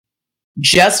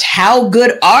Just how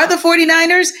good are the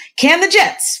 49ers? Can the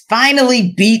Jets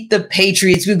finally beat the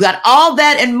Patriots? We've got all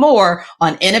that and more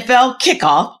on NFL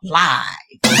Kickoff Live.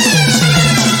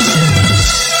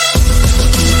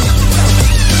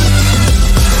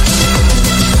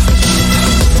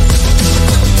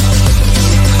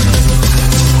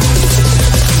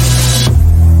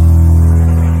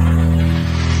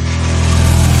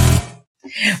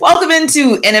 Welcome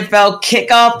into NFL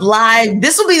Kickoff Live.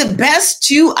 This will be the best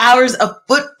 2 hours of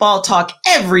football talk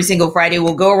every single Friday.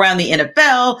 We'll go around the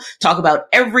NFL, talk about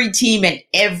every team and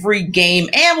every game,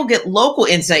 and we'll get local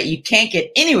insight you can't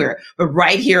get anywhere but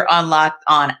right here on Locked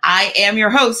On. I am your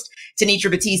host,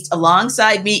 Tanitra Batiste.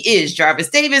 Alongside me is Jarvis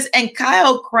Davis and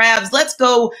Kyle Krabs. Let's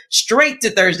go straight to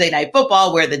Thursday Night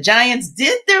Football, where the Giants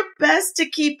did their best to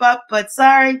keep up, but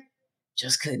sorry,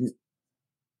 just couldn't.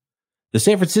 The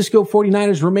San Francisco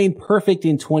 49ers remain perfect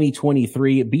in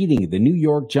 2023, beating the New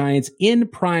York Giants in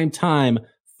prime time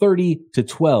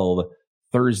 30-12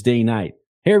 Thursday night.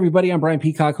 Hey, everybody, I'm Brian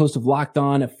Peacock, host of Locked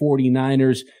On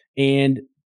 49ers. And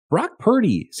Brock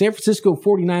Purdy, San Francisco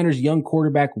 49ers young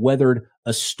quarterback, weathered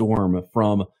a storm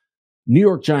from New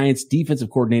York Giants defensive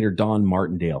coordinator Don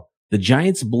Martindale. The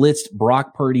Giants blitzed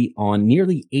Brock Purdy on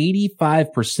nearly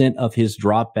 85% of his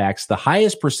dropbacks, the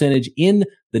highest percentage in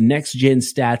the next-gen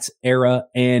stats era.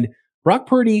 And Brock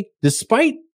Purdy,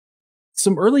 despite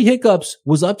some early hiccups,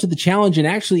 was up to the challenge and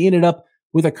actually ended up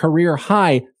with a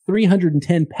career-high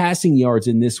 310 passing yards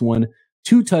in this one,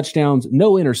 2 touchdowns,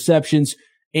 no interceptions,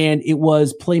 and it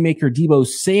was playmaker Deebo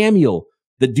Samuel,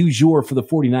 the du jour for the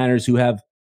 49ers, who have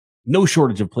no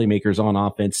shortage of playmakers on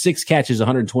offense. 6 catches,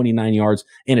 129 yards,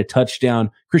 and a touchdown.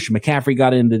 Christian McCaffrey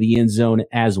got into the end zone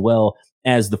as well,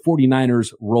 as the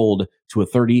 49ers rolled to a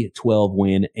 30-12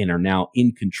 win and are now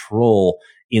in control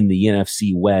in the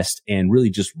NFC West and really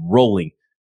just rolling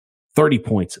 30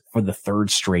 points for the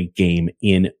third straight game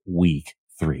in week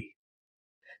 3.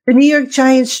 The New York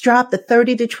Giants dropped the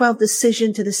 30-12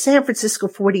 decision to the San Francisco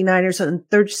 49ers on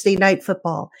Thursday Night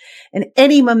Football, and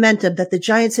any momentum that the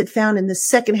Giants had found in the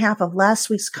second half of last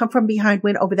week's come-from-behind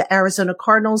win over the Arizona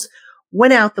Cardinals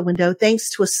went out the window thanks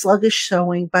to a sluggish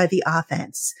showing by the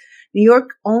offense. New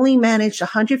York only managed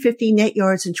 150 net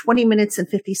yards in 20 minutes and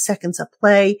 50 seconds of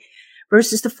play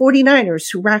versus the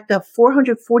 49ers, who racked up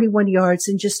 441 yards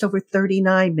in just over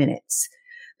 39 minutes.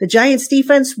 The Giants'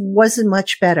 defense wasn't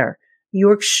much better. New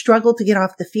York struggled to get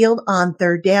off the field on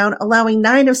third down, allowing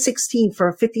 9 of 16 for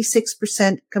a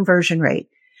 56% conversion rate.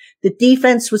 The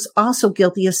defense was also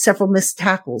guilty of several missed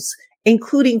tackles,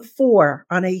 including 4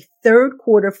 on a third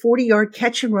quarter 40-yard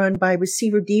catch and run by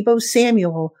receiver Deebo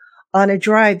Samuel on a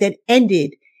drive that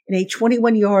ended in a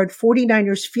 21-yard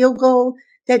 49ers field goal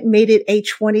that made it a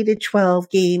 20-12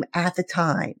 game at the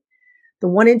time. The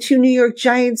 1-2 New York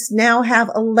Giants now have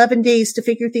 11 days to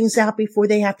figure things out before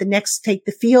they have to next take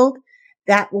the field.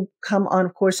 That will come on,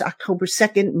 of course, October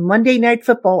 2nd, Monday Night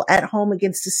Football at home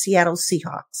against the Seattle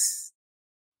Seahawks.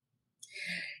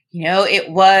 You know, it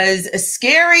was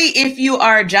scary if you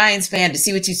are a Giants fan to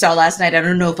see what you saw last night. I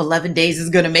don't know if 11 days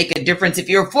is going to make a difference. If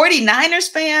you're a 49ers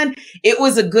fan, it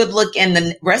was a good look, and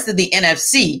the rest of the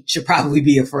NFC should probably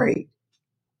be afraid.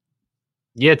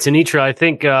 Yeah, Tanitra, I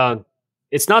think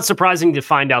it's not surprising to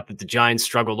find out that the Giants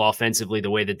struggled offensively the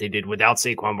way that they did without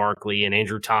Saquon Barkley and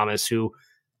Andrew Thomas, who,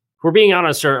 if we're being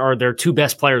honest, are their 2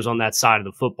 best players on that side of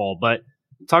the football. But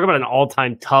talk about an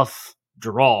all-time tough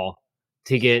draw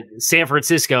to get San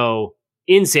Francisco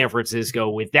in San Francisco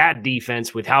with that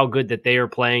defense, with how good that they are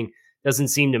playing. Doesn't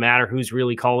seem to matter who's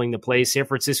really calling the plays. San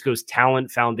Francisco's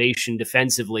talent foundation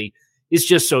defensively is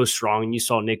just so strong. And you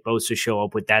saw Nick Bosa show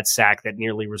up with that sack that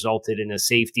nearly resulted in a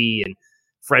safety, and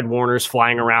Fred Warner's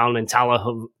flying around, and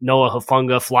Noah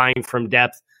Hufanga flying from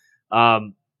depth.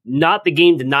 Not the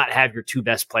game to not have your 2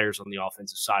 best players on the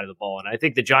offensive side of the ball. And I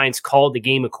think the Giants called the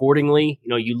game accordingly. You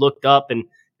know, you looked up and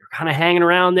you're kind of hanging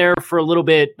around there for a little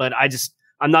bit, but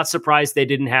I'm not surprised they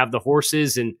didn't have the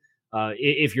horses. And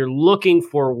if you're looking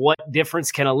for what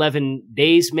difference can 11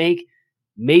 days make,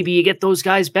 maybe you get those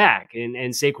guys back. And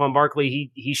Saquon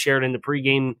Barkley, he shared in the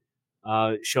pregame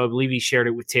show, I believe he shared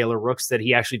it with Taylor Rooks, that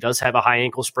he actually does have a high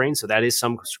ankle sprain. So that is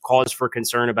some cause for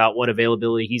concern about what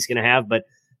availability he's going to have. But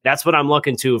that's what I'm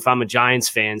looking to if I'm a Giants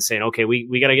fan, saying, okay,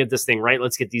 we got to get this thing right.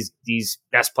 Let's get these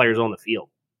best players on the field.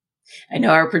 I know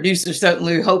our producer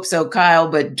certainly hopes so, Kyle,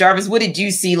 but Jarvis, what did you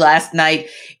see last night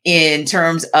in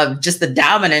terms of just the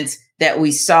dominance that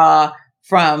we saw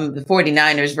from the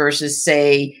 49ers versus,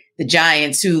 say, the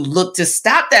Giants, who looked to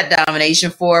stop that domination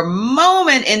for a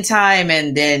moment in time,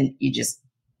 and then they just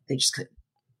couldn't?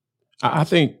 I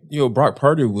think, Brock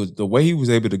Purdy, was the way he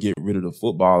was able to get rid of the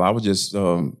football. I was just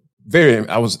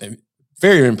I was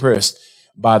very impressed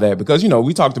by that because,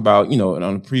 we talked about,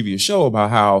 on a previous show about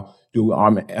how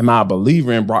am I a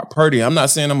believer in Brock Purdy? I'm not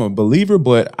saying I'm a believer,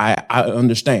 but I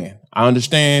understand. I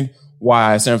understand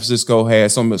why San Francisco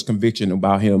had so much conviction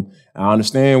about him. I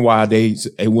understand why they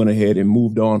went ahead and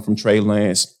moved on from Trey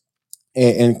Lance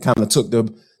and kind of took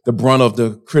the brunt of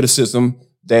the criticism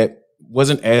that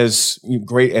wasn't as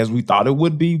great as we thought it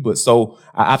would be. But so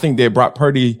I think that Brock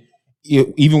Purdy,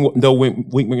 even though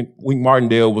Wink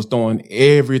Martindale was throwing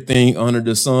everything under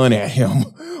the sun at him,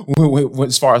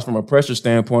 as far as from a pressure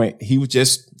standpoint, he was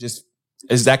just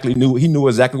exactly he knew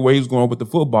exactly where he was going with the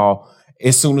football.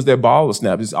 As soon as that ball was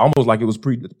snapped, it's almost like it was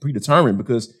predetermined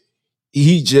because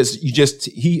he gets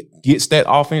that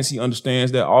offense. He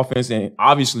understands that offense. And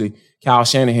obviously Kyle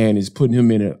Shanahan is putting him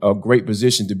in a great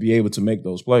position to be able to make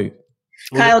those plays.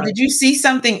 Kyle, did you see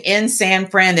something in San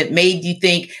Fran that made you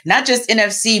think not just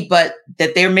NFC, but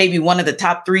that they're maybe one of the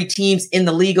top 3 teams in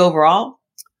the league overall?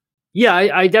 Yeah,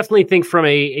 I definitely think from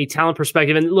a talent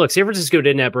perspective, and look, San Francisco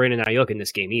didn't have Brandon Ayuk in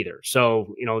this game either.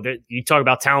 So, you talk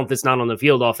about talent that's not on the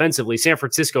field offensively. San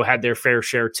Francisco had their fair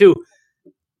share too.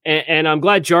 And I'm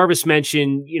glad Jarvis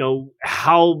mentioned,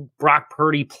 how Brock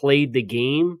Purdy played the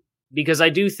game, because I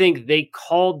do think they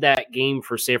called that game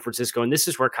for San Francisco. And this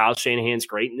is where Kyle Shanahan's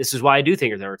great. And this is why I do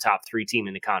think they're a top 3 team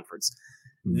in the conference.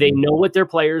 Mm-hmm. They know what their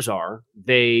players are.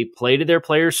 They play to their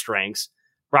players' strengths.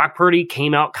 Brock Purdy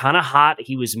came out kind of hot.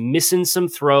 He was missing some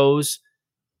throws,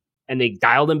 and they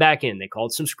dialed him back in. They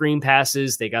called some screen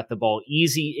passes. They got the ball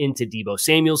easy into Deebo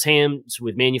Samuel's hands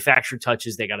with manufactured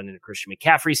touches. They got it into Christian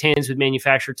McCaffrey's hands with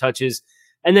manufactured touches.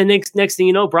 And then next thing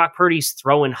you know, Brock Purdy's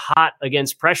throwing hot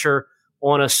against pressure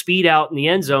on a speed out in the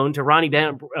end zone to Ronnie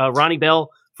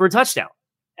Bell for a touchdown.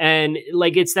 And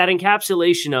it's that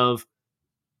encapsulation of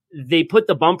they put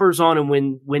the bumpers on him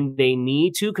when they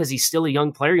need to, because he's still a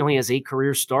young player. He only has 8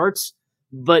 career starts.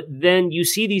 But then you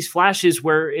see these flashes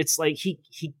where it's like he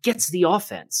gets the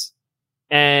offense.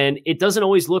 And it doesn't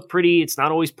always look pretty. It's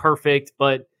not always perfect.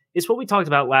 But it's what we talked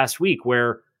about last week,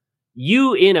 where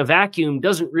you in a vacuum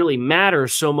doesn't really matter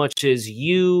so much as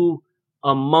you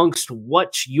amongst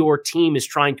what your team is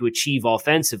trying to achieve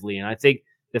offensively. And I think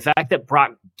the fact that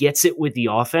Brock gets it with the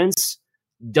offense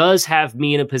does have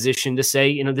me in a position to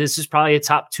say, this is probably a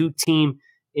top 2 team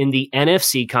in the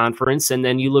NFC conference. And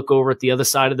then you look over at the other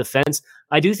side of the fence.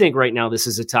 I do think right now this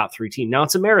is a top 3 team. Now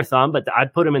it's a marathon, but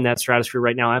I'd put them in that stratosphere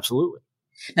right now. Absolutely.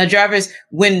 Now, Jarvis,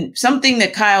 when something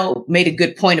that Kyle made a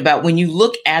good point about, when you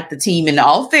look at the team in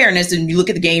all fairness and you look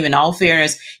at the game in all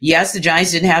fairness, yes, the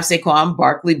Giants didn't have Saquon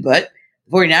Barkley, but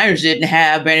 49ers didn't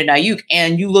have Brandon Ayuk,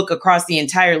 and you look across the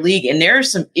entire league, and there are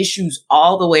some issues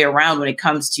all the way around when it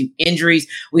comes to injuries.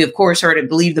 We, of course, heard, I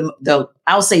believe,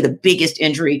 I'll say the biggest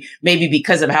injury, maybe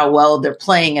because of how well they're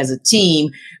playing as a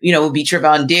team, would be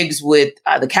Trevon Diggs with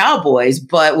the Cowboys.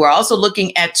 But we're also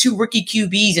looking at 2 rookie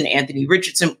QBs and Anthony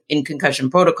Richardson in concussion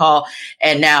protocol,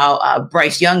 and now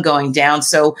Bryce Young going down.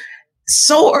 So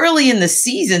early in the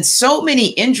season, so many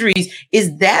injuries.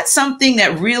 Is that something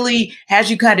that really has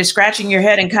you kind of scratching your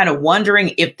head and kind of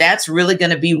wondering if that's really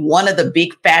going to be one of the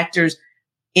big factors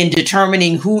in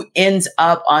determining who ends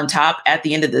up on top at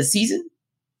the end of the season?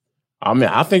 I mean,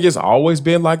 I think it's always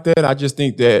been like that. I just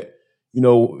think that,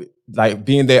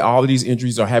 being that all of these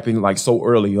injuries are happening so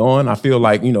early on, I feel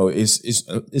like, it's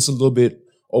a little bit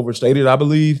overstated, I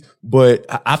believe. But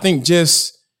I think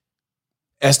just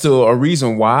as to a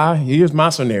reason why, here's my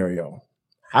scenario.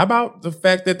 How about the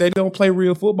fact that they don't play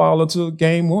real football until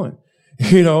game 1?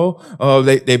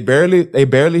 They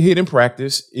barely hit in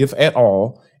practice, if at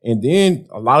all. And then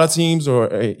a lot of teams,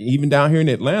 or even down here in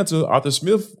Atlanta, Arthur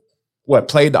Smith,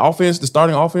 played the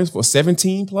starting offense for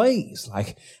 17 plays.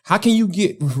 How can you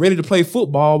get ready to play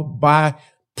football by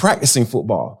practicing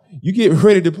football? You get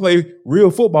ready to play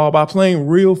real football by playing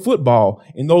real football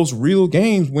in those real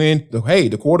games when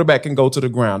the quarterback can go to the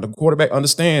ground. The quarterback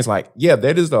understands that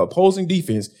is the opposing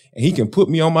defense, and he can put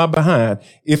me on my behind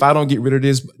if I don't get rid of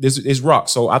this rock.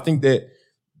 So I think that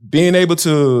being able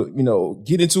to,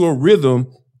 get into a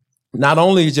rhythm, not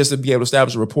only just to be able to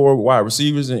establish a rapport with wide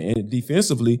receivers and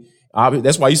defensively,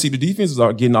 that's why you see the defenses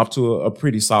are getting off to a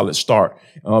pretty solid start,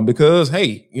 because,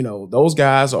 those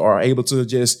guys are able to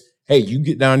just, you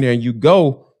get down there and you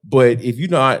go. But if you're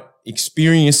not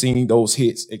experiencing those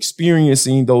hits,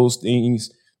 experiencing those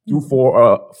things through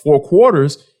 4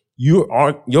 quarters,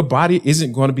 your body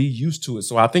isn't going to be used to it.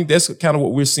 So I think that's kind of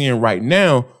what we're seeing right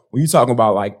now when you're talking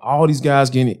about all these guys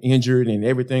getting injured and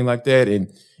everything like that.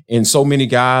 And so many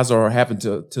guys are having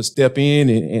to step in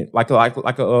and like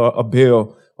a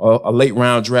Bell, a late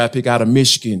round draft pick out of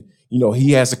Michigan.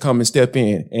 He has to come and step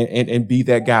in and be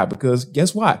that guy, because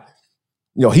guess what?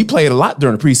 he played a lot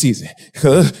during the preseason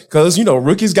because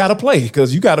rookies got to play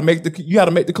because you got to make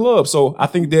the club. So I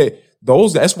think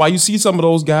that's why you see some of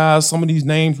those guys, some of these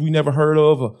names we never heard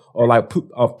of, or like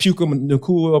Puka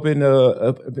Nakua up in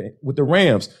with the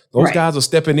Rams. Those guys are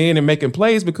stepping in and making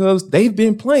plays because they've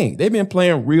been playing. They've been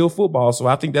playing real football. So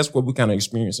I think that's what we're kind of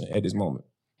experiencing at this moment.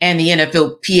 And the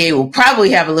NFLPA will probably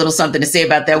have a little something to say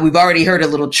about that. We've already heard a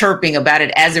little chirping about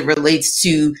it as it relates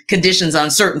to conditions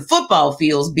on certain football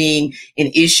fields being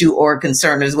an issue or a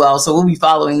concern as well. So we'll be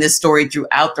following this story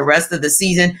throughout the rest of the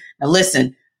season. Now,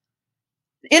 listen,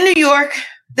 in New York,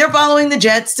 they're following the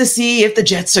Jets to see if the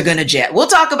Jets are going to jet. We'll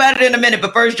talk about it in a minute.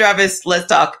 But first, Jarvis, let's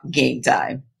talk game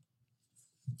time.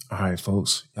 All right,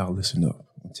 folks, y'all listen up.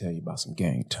 I'll tell you about some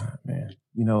game time, man.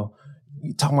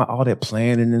 You talking about all that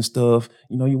planning and stuff.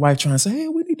 Your wife trying to say, hey,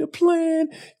 we need to plan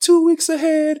 2 weeks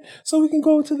ahead so we can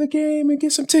go to the game and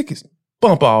get some tickets.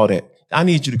 Bump all that. I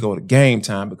need you to go to game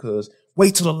time because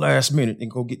wait till the last minute and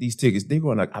go get these tickets.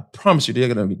 I promise you,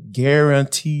 they're going to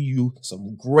guarantee you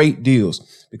some great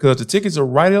deals because the tickets are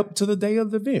right up to the day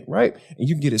of the event, right? And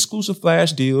you can get exclusive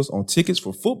flash deals on tickets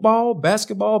for football,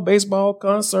 basketball, baseball,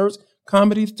 concerts,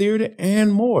 comedy, theater,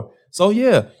 and more. So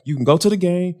yeah, you can go to the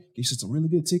game, get you some really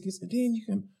good tickets, and then you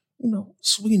can,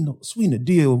 sweeten the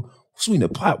deal, sweeten the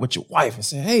pot with your wife and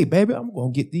say, hey, baby, I'm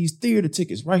going to get these theater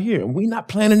tickets right here. And we're not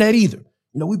planning that either.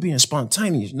 We being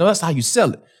spontaneous. That's how you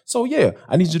sell it. So yeah,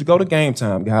 I need you to go to Game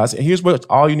Time, guys. And here's what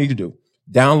all you need to do.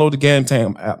 Download the Game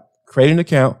Time app, create an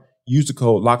account, use the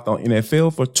code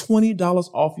LOCKEDONNFL for $20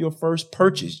 off your first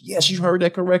purchase. Yes, you heard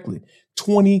that correctly.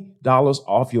 $20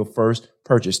 off your first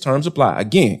purchase. Terms apply.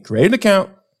 Again, create an account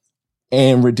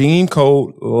and redeem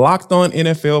code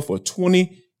LOCKEDONNFL for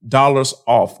 $20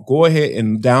 off. Go ahead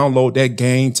and download that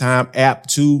Game Time app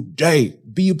today.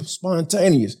 Be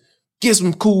spontaneous. Get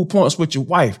some cool points with your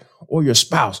wife or your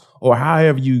spouse or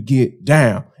however you get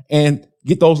down and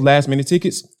get those last minute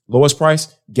tickets. Lowest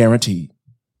price guaranteed.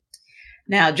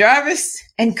 Now, Jarvis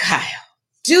and Kyle,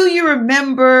 do you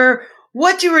remember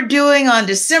what you were doing on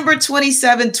December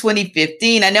 27,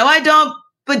 2015? I know I don't,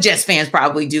 but Jets fans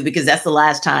probably do because that's the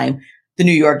last time the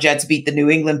New York Jets beat the New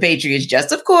England Patriots.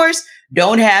 Jets, of course,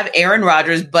 don't have Aaron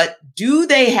Rodgers, but do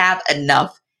they have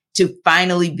enough to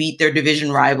finally beat their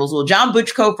division rivals? Well, John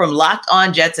Butchko from Locked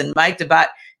On Jets and Mike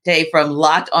Dabate from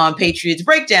Locked On Patriots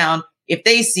break down if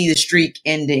they see the streak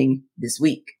ending this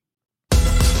week.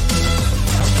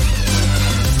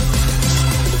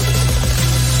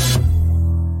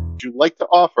 Would you like to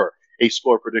offer a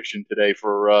score prediction today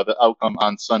for the outcome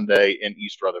on Sunday in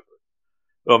East Rutherford?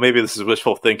 Well, maybe this is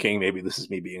wishful thinking. Maybe this is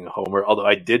me being a homer, although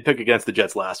I did pick against the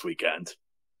Jets last weekend.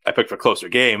 I picked for a closer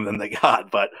game than they got,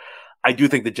 but I do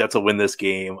think the Jets will win this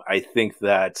game. I think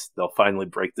that they'll finally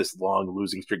break this long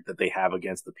losing streak that they have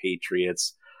against the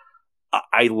Patriots.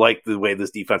 I like the way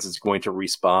this defense is going to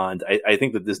respond. I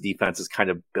think that this defense is kind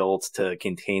of built to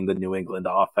contain the New England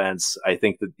offense. I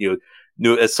think that,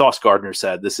 as Sauce Gardner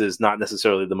said, this is not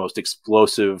necessarily the most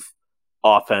explosive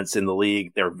offense in the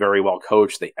league. They're very well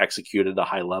coached. They execute at a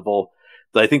high level.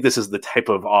 But I think this is the type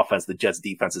of offense the Jets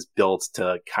defense is built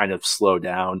to kind of slow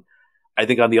down. I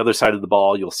think on the other side of the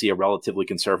ball, you'll see a relatively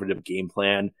conservative game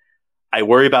plan. I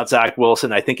worry about Zach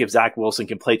Wilson. I think if Zach Wilson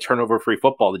can play turnover-free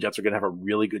football, the Jets are going to have a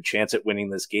really good chance at winning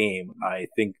this game. I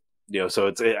think, I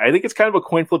think it's kind of a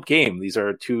coin flip game. These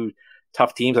are two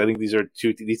tough teams. I think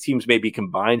these teams may be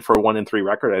combined for a 1-3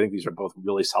 record. I think these are both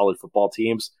really solid football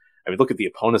teams. I mean, look at the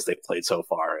opponents they've played so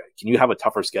far. Can you have a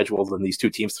tougher schedule than these two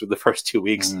teams through the first 2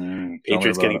 weeks?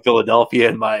 Patriots getting Philadelphia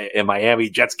and Miami,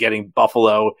 Jets getting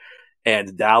Buffalo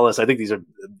and Dallas. I think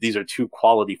these are two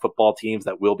quality football teams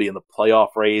that will be in the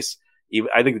playoff race.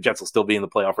 I think the Jets will still be in the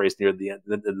playoff race near the end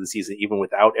of the season, even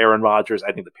without Aaron Rodgers.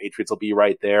 I think the Patriots will be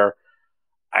right there.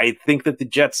 I think that the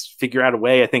Jets figure out a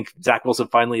way. I think Zach Wilson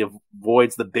finally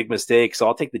avoids the big mistake. So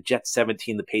I'll take the Jets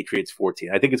 17, the Patriots 14.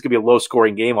 I think it's going to be a low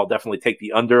scoring game. I'll definitely take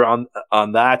the under on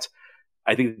that.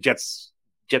 I think the Jets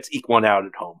eke one out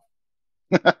at home.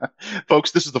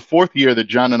 Folks, this is the fourth year that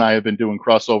John and I have been doing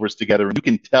crossovers together, and you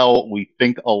can tell we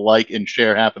think alike and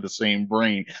share half of the same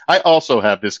brain. I also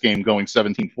have this game going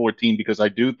 17-14 because I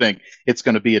do think it's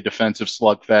going to be a defensive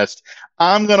slugfest.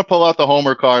 I'm going to pull out the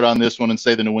homer card on this one and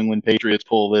say the New England Patriots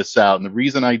pull this out. And the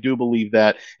reason I do believe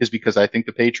that is because I think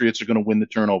the Patriots are going to win the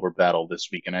turnover battle this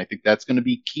week. And I think that's going to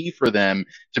be key for them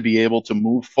to be able to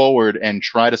move forward and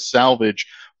try to salvage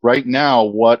right now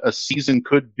what a season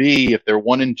could be. If they're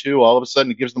 1-2, all of a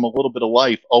sudden it gives them a little bit of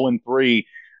life. 0-3,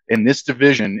 in this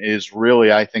division is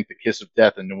really, I think, the kiss of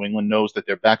death. And New England knows that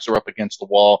their backs are up against the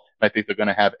wall. I think they're going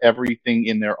to have everything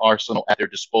in their arsenal at their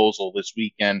disposal this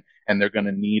weekend, and they're going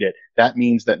to need it. That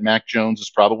means that Mac Jones is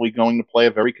probably going to play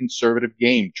a very conservative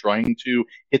game, trying to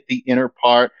hit the inner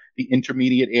part, the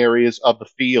intermediate areas of the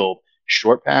field.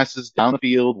 Short passes down the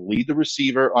field, lead the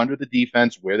receiver under the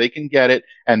defense where they can get it,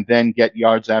 and then get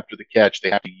yards after the catch.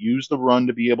 They have to use the run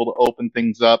to be able to open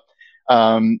things up.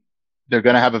 They're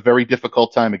going to have a very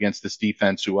difficult time against this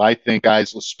defense, who I think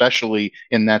guys, especially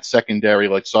in that secondary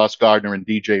like Sauce Gardner and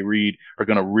DJ Reed, are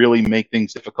going to really make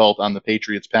things difficult on the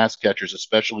Patriots pass catchers,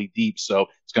 especially deep. So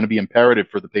it's going to be imperative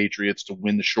for the Patriots to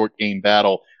win the short game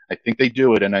battle. I think they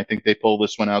do it, and I think they pull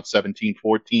this one out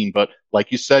 17-14. But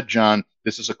like you said, John,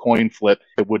 this is a coin flip.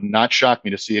 It would not shock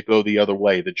me to see it go the other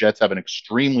way. The Jets have an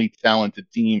extremely talented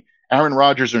team. Aaron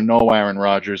Rodgers or no Aaron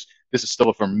Rodgers, this is still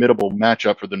a formidable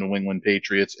matchup for the New England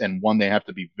Patriots, and one they have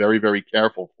to be very, very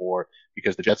careful for,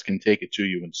 because the Jets can take it to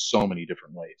you in so many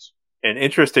different ways. And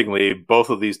interestingly, both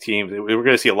of these teams, we're going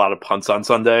to see a lot of punts on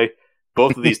Sunday.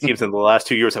 Both of these teams in the last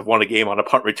 2 years have won a game on a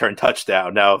punt return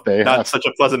touchdown. Now, not such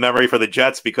a pleasant memory for the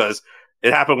Jets, because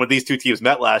it happened when these two teams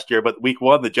met last year, but week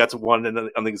one, the Jets won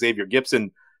on the Xavier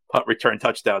Gibson punt return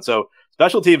touchdown. So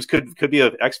special teams could be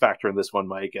an X factor in this one,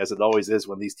 Mike, as it always is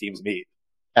when these teams meet.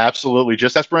 Absolutely.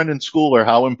 Just ask Brendan Schooler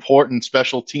how important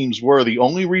special teams were. The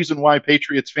only reason why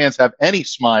Patriots fans have any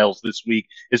smiles this week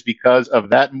is because of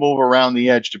that move around the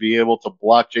edge to be able to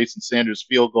block Jason Sanders'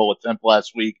 field goal attempt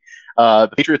last week.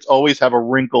 The Patriots always have a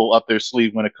wrinkle up their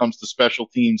sleeve when it comes to special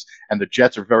teams, and the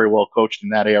Jets are very well coached in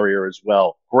that area as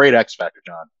well. Great X factor,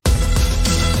 John.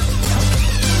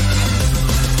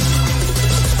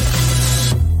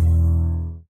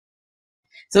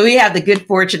 So we have the good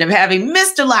fortune of having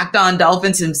Mr. Locked On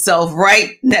Dolphins himself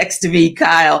right next to me,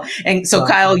 Kyle. And so,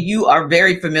 Kyle, you are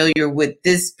very familiar with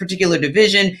this particular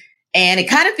division, and it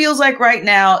kind of feels like right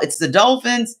now it's the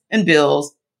Dolphins and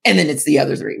Bills, and then it's the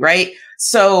other three, right?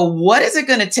 So what is it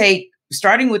going to take,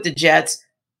 starting with the Jets,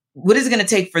 what is it going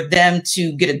to take for them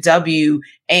to get a W?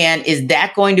 And is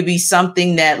that going to be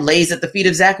something that lays at the feet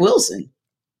of Zach Wilson?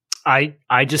 I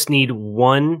just need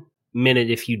 1 minute,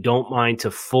 if you don't mind, to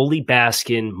fully bask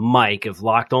in Mike of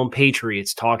Locked On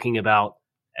Patriots talking about,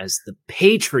 as the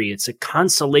Patriots, a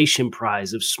consolation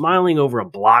prize of smiling over a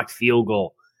blocked field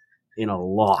goal in a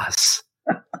loss.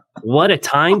 What a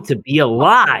time to be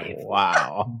alive.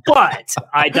 Wow. But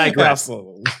I digress.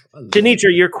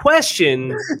 Denitra, your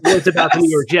question was about the New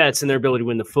York Jets and their ability to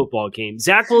win the football game.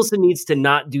 Zach Wilson needs to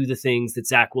not do the things that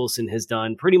Zach Wilson has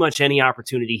done pretty much any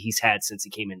opportunity he's had since he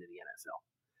came into the NFL.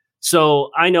 So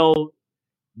I know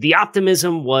the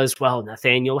optimism was, well,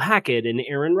 Nathaniel Hackett and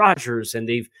Aaron Rodgers, and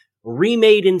they've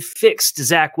remade and fixed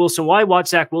Zach Wilson. Why watch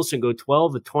Zach Wilson go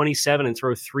 12 of 27 and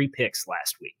throw 3 picks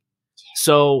last week?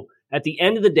 So at the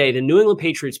end of the day, the New England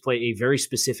Patriots play a very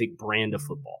specific brand of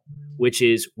football, which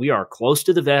is we are close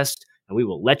to the vest and we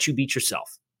will let you beat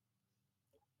yourself.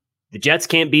 The Jets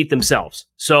can't beat themselves.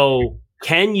 So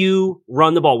can you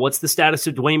run the ball? What's the status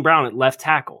of Dwayne Brown at left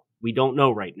tackle? We don't know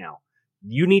right now.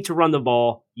 You need to run the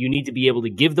ball. You need to be able to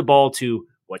give the ball to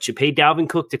what you paid Dalvin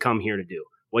Cook to come here to do,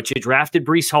 what you drafted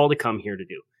Breece Hall to come here to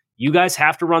do. You guys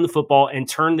have to run the football and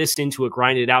turn this into a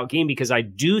grinded out game, because I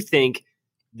do think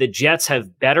the Jets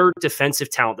have better defensive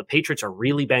talent. The Patriots are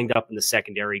really banged up in the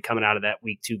secondary coming out of that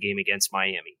week 2 game against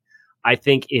Miami. I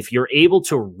think if you're able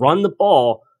to run the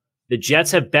ball, the Jets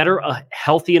have better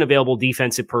healthy and available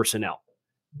defensive personnel.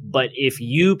 But if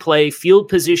you play field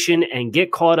position and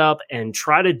get caught up and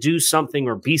try to do something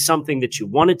or be something that you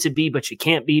want it to be, but you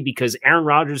can't be because Aaron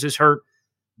Rodgers is hurt,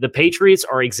 the Patriots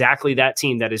are exactly that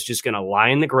team that is just going to lie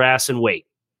in the grass and wait.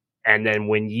 And then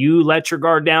when you let your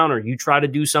guard down or you try to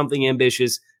do something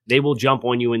ambitious, they will jump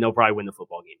on you and they'll probably win the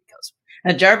football game because.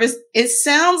 Now, Jarvis, it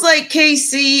sounds like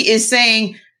KC is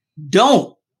saying,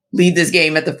 don't leave this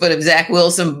game at the foot of Zach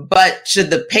Wilson, but should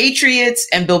the Patriots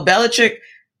and Bill Belichick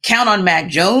count on Mac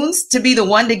Jones to be the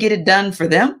one to get it done for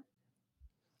them?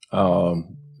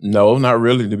 No, not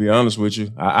really, to be honest with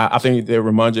you. I think that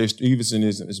Ramondre Stevenson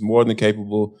is more than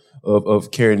capable of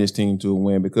carrying this team to a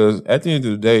win, because at the end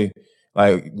of the day,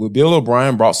 like, Bill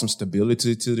O'Brien brought some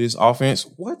stability to this offense.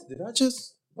 What? Did I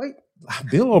just wait?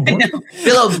 Bill O'Brien?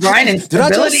 Bill O'Brien and did I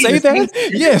just say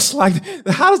that? Yes. Like,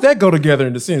 how does that go together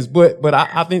in the sense? But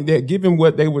I think that given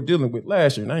what they were dealing with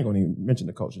last year, and I ain't going to even mention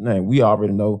the coach's name, we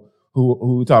already know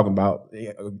who we're talking about.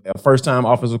 A first-time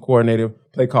offensive coordinator,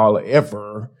 play caller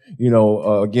ever,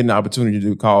 getting the opportunity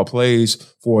to call plays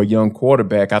for a young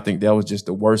quarterback. I think that was just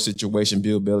the worst situation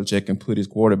Bill Belichick can put his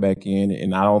quarterback in.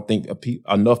 And I don't think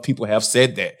enough people have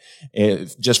said that.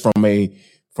 And just from a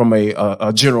from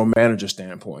a general manager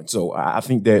standpoint. So I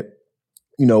think that,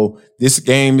 this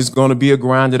game is going to be a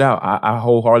grinded out. I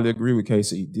wholeheartedly agree with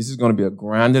Casey. This is going to be a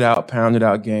grinded out, pounded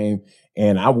out game.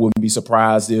 And I wouldn't be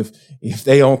surprised if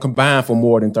they don't combine for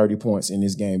more than 30 points in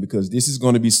this game, because this is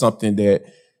going to be something that,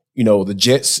 the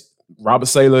Jets, Robert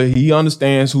Saleh, he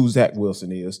understands who Zach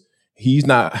Wilson is. He's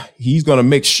going to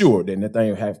make sure that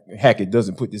Nathaniel Hackett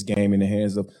doesn't put this game in the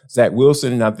hands of Zach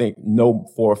Wilson. And I know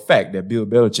for a fact that Bill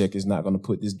Belichick is not going to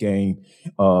put this game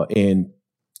in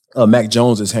Mac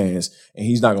Jones's hands, and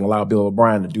he's not going to allow Bill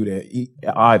O'Brien to do that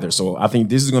either. So I think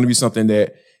this is going to be something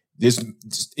that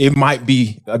it might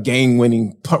be a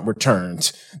game-winning punt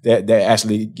returns that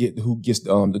actually who gets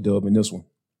the dub in this one.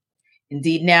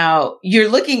 Indeed. Now you're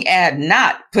looking at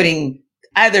not putting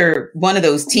either one of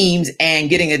those teams and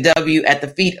getting a W at the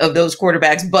feet of those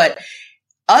quarterbacks, but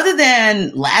other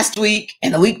than last week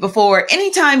and the week before,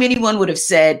 anytime anyone would have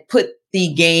said put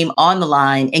the game on the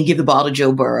line and give the ball to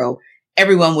Joe Burrow,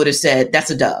 everyone would have said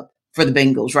that's a dub for the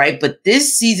Bengals, right? But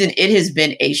this season, it has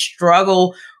been a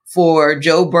struggle for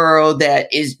Joe Burrow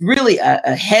that is really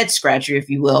a head scratcher, if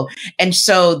you will. And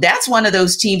so that's one of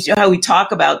those teams, how we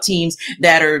talk about teams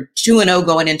that are 2-0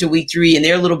 going into week 3, and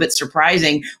they're a little bit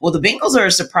surprising. Well, the Bengals are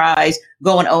a surprise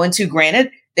going 0-2.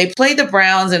 Granted, they played the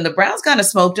Browns, and the Browns kind of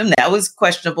smoked them. That was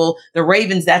questionable. The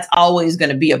Ravens, that's always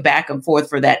going to be a back and forth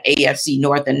for that AFC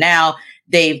North. And now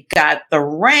they've got the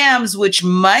Rams, which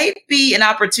might be an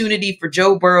opportunity for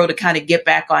Joe Burrow to kind of get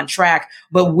back on track.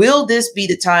 But will this be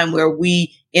the time where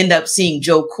we end up seeing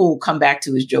Joe Cool come back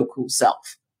to his Joe Cool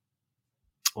self?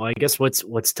 Well, I guess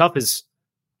what's tough is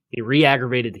he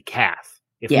re-aggravated the calf.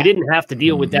 If we didn't have to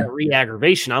deal with that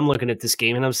re-aggravation, I'm looking at this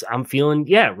game and I'm feeling,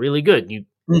 really good. You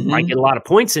might get a lot of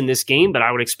points in this game, but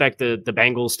I would expect the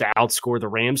Bengals to outscore the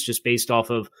Rams just based off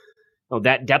of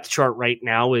that depth chart right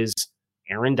now is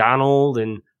Aaron Donald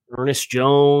and Ernest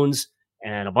Jones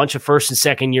and a bunch of first and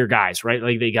second year guys, right?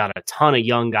 Like they got a ton of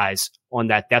young guys on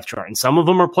that depth chart, and some of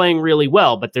them are playing really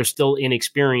well, but they're still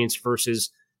inexperienced versus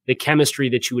the chemistry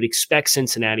that you would expect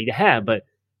Cincinnati to have. But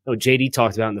JD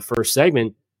talked about in the first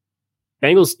segment,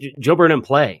 Bengals, Joe Burrow didn't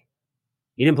play.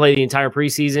 He didn't play the entire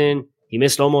preseason. He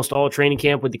missed almost all training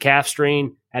camp with the calf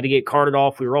strain, had to get carted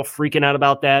off. We were all freaking out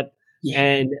about that. Yeah.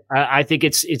 And I think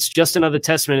it's just another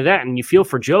testament to that. And you feel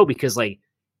for Joe because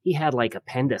he had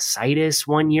appendicitis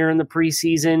one year in the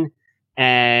preseason.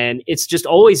 And it's just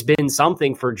always been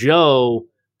something for Joe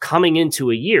coming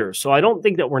into a year. So I don't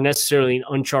think that we're necessarily in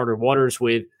uncharted waters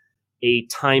with a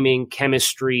timing,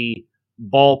 chemistry,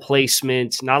 ball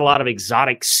placement, not a lot of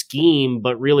exotic scheme,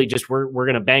 but really just we're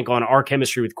going to bank on our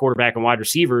chemistry with quarterback and wide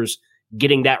receivers,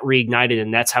 getting that reignited,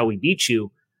 and that's how we beat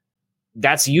you.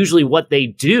 That's usually what they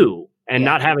do, and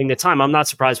not having the time. I'm not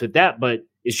surprised with that, but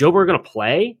is Joe Burrow going to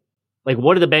play?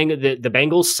 What are the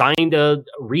Bengals signed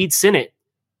Reed Sinnett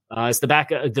as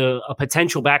a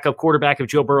potential backup quarterback if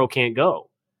Joe Burrow can't go.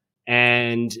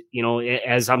 And,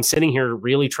 as I'm sitting here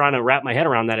really trying to wrap my head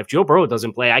around that, if Joe Burrow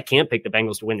doesn't play, I can't pick the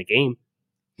Bengals to win the game.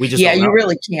 You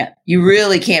really can't. You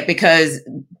really can't, because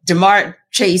DeMar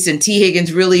Chase and T.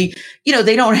 Higgins really,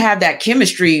 they don't have that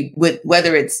chemistry with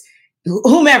whether it's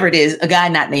whomever it is, a guy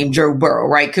not named Joe Burrow,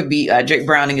 right? Could be Jake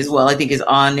Browning as well, I think is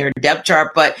on their depth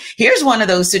chart. But here's one of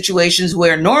those situations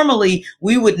where normally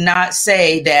we would not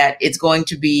say that it's going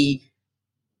to be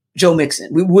Joe Mixon.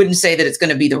 We wouldn't say that it's going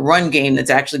to be the run game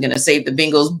that's actually going to save the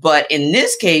Bengals. But in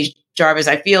this case, Jarvis,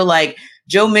 I feel like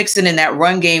Joe Mixon in that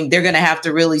run game, they're going to have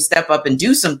to really step up and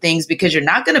do some things, because you're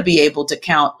not going to be able to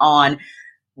count on,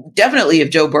 definitely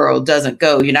if Joe Burrow doesn't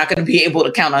go, you're not going to be able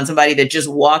to count on somebody that just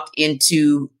walked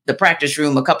into the practice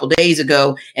room a couple days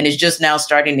ago and is just now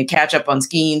starting to catch up on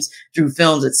schemes through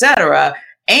films, etc.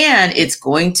 And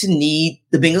the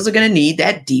Bengals are going to need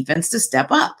that defense to step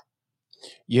up.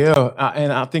 Yeah,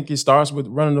 and I think it starts with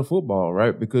running the football,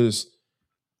 right? Because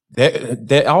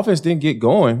that offense didn't get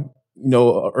going,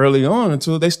 early on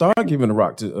until they started giving the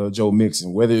rock to Joe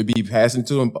Mixon, whether it be passing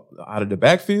to him out of the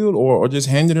backfield or just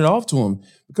handing it off to him.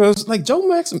 Because Joe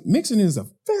Mixon is a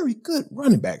very good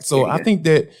running back. So I think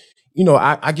that,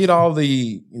 I get all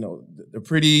the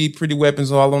pretty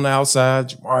weapons all on the outside,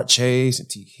 Jamar Chase and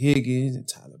T. Higgins and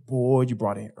Tyler Boyd. You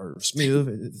brought in Irv Smith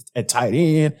at tight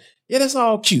end. Yeah, that's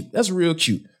all cute. That's real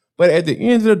cute. But at the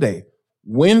end of the day,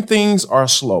 when things are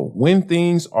slow, when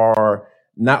things are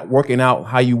not working out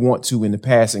how you want to in the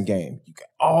passing game, you can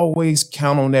always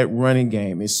count on that running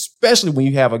game, especially when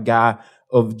you have a guy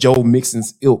of Joe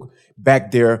Mixon's ilk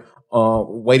back there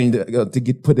waiting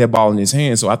to put that ball in his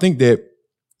hand. So I think that,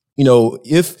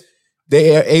 if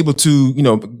they are able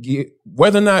to,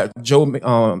 whether or not Joe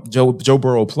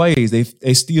Burrow plays,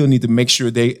 they still need to make sure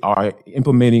they are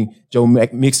implementing Joe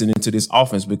Mixon into this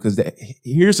offense, because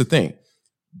here's the thing.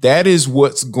 That is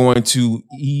what's going to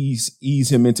ease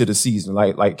him into the season.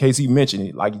 Like Casey mentioned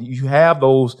it. Like, you have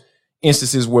those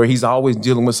instances where he's always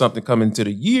dealing with something coming into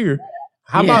the year.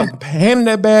 How about handing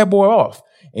that bad boy off?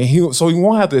 And he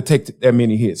won't have to take that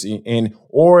many hits,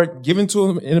 or give him to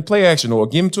him in a play action, or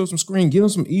give him to him some screen, give him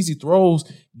some easy throws,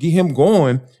 get him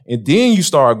going, and then you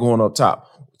start going up top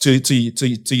to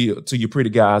your pretty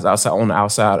guys outside on the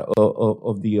outside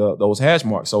of the those hash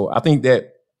marks. So I think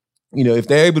that, if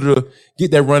they're able to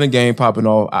get that running game popping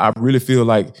off, I really feel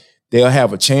like they'll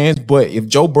have a chance. But if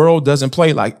Joe Burrow doesn't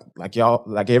play like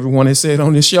everyone has said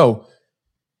on this show,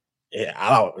 yeah,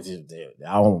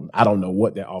 I don't know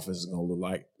what that offense is going to look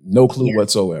like. No clue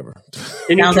whatsoever.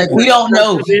 Sounds like we don't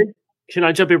know. Can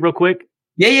I jump in real quick?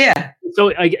 Yeah.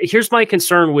 So here's my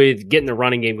concern with getting the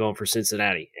running game going for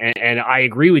Cincinnati. And I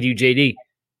agree with you, JD.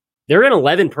 They're in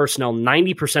 11 personnel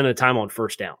 90% of the time on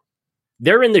first down.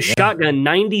 They're in the shotgun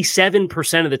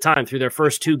 97% of the time through their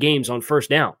first 2 games on first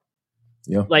down.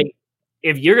 Yeah. Like,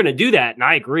 if you're going to do that, and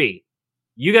I agree,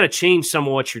 you got to change some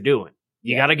of what you're doing.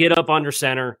 You got to get up under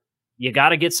center. You got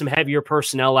to get some heavier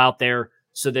personnel out there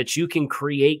so that you can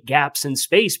create gaps in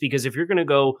space. Because if you're going to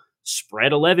go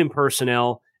spread 11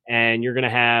 personnel and you're going to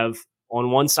have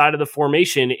on one side of the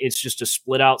formation, it's just a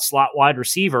split out slot wide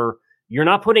receiver, you're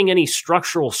not putting any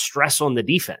structural stress on the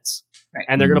defense. Right.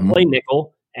 And they're going to play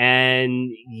nickel,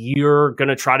 and you're going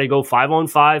to try to go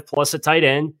 5-on-5 plus a tight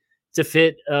end to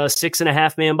fit a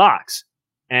 6.5 man box.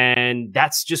 And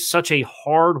that's just such a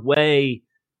hard way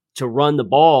to run the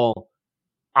ball.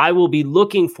 I will be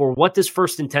looking for what does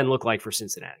 1st and 10 look like for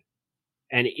Cincinnati.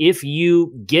 And if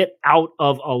you get out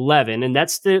of 11, and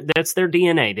that's their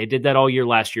DNA. They did that all year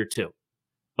last year too.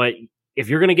 But if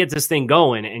you're going to get this thing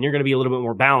going and you're going to be a little bit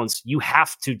more balanced, you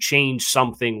have to change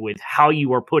something with how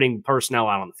you are putting personnel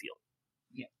out on the field.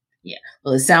 Yeah.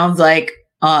 Well, it sounds like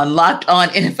on Locked On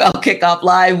NFL Kickoff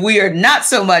Live, we are not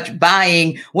so much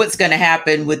buying what's going to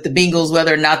happen with the Bengals,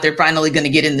 whether or not they're finally going to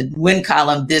get in the win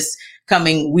column this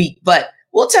coming week, but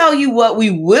we'll tell you what we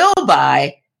will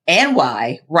buy and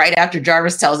why right after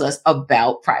Jarvis tells us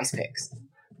about Prize Picks.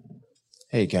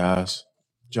 Hey guys,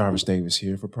 Jarvis Davis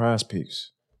here for Prize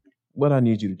Picks. What I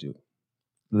need you to do,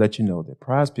 let you know that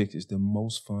Prize Picks is the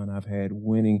most fun I've had,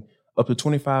 winning up to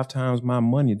 25 times my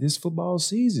money this football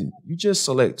season. You just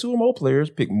select 2 or more players,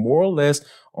 pick more or less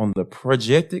on the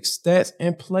projected stats,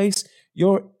 and place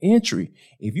your entry.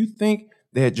 If you think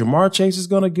that Jamar Chase is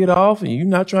going to get off and you're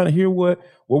not trying to hear what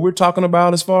we're talking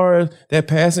about as far as that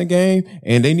passing game,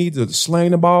 and they need to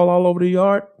sling the ball all over the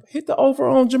yard, hit the over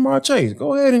on Jamar Chase.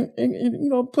 Go ahead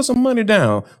and put some money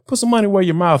down. Put some money where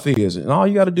your mouth is. And all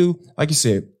you got to do, like you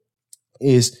said,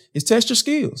 is test your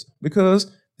skills,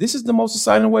 because this is the most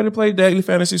exciting way to play daily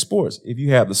fantasy sports. If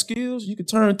you have the skills, you can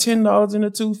turn $10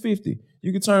 into $250.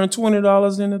 You can turn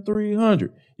 $20 into $300.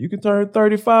 You can turn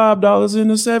 $35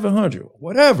 into $700.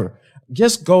 Whatever.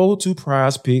 Just go to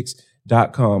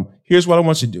prizepicks.com. Here's what I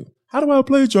want you to do. How do I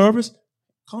play, Jarvis?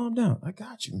 Calm down. I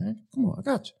got you, man. Come on, I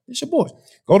got you. It's your boy.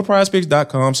 Go to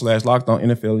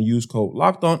prizepicks.com/LockedOnNFL and use code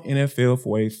LockedOnNFL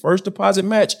for a first deposit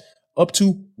match up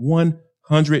to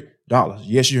 $100.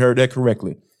 Yes, you heard that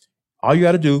correctly. All you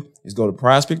got to do is go to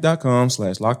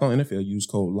prizepicks.com/LockedOnNFL. Use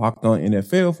code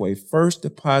LockedOnNFL for a first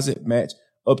deposit match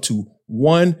up to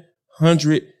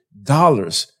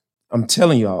 $100. I'm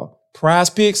telling y'all, Prize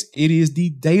Picks, it is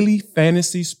the daily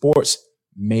fantasy sports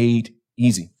made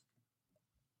easy.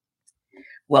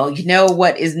 Well, you know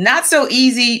what is not so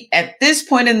easy at this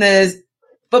point in the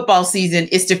football season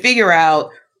is to figure out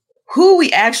who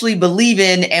we actually believe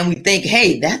in and we think,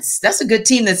 hey, that's a good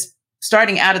team that's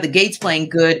starting out of the gates playing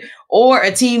good, or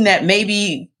a team that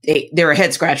maybe they're a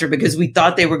head scratcher because we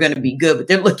thought they were going to be good, but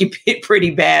they're looking pretty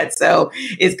bad. So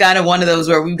it's kind of one of those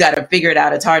where we've got to figure it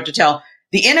out. It's hard to tell.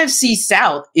 The NFC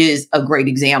South is a great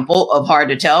example of hard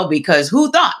to tell, because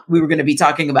who thought we were going to be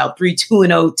talking about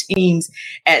 3-2-0 teams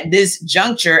at this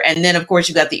juncture? And then, of course,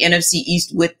 you got the NFC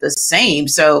East with the same.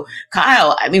 So,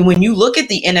 Kyle, I mean, when you look at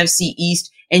the NFC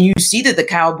East and you see that the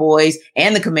Cowboys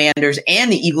and the Commanders and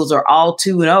the Eagles are all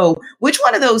 2-0, which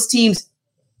one of those teams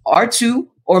are 2,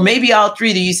 or maybe all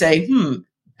 3 that you say,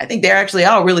 I think they're actually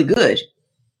all really good?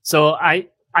 So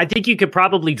I think you could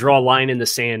probably draw a line in the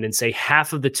sand and say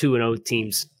half of the 2-0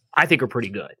 teams I think are pretty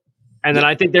good. And then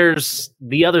I think there's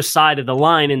the other side of the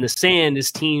line in the sand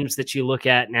is teams that you look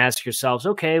at and ask yourselves,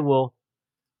 okay, well,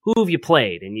 who have you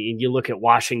played? And you look at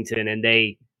Washington and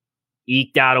they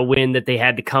eked out a win that they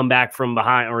had to come back from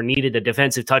behind or needed a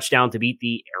defensive touchdown to beat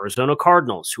the Arizona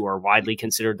Cardinals, who are widely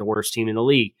considered the worst team in the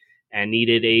league, and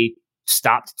needed a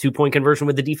stopped 2-point conversion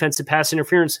with the defensive pass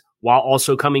interference while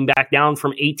also coming back down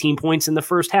from 18 points in the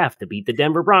first half to beat the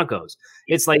Denver Broncos.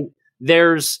 It's like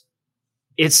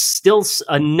it's still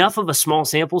enough of a small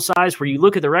sample size where you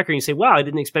look at the record and you say, wow, I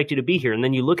didn't expect you to be here. And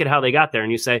then you look at how they got there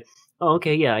and you say, oh,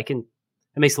 okay, yeah, it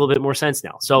makes a little bit more sense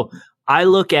now. So I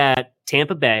look at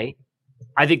Tampa Bay.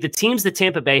 I think the teams that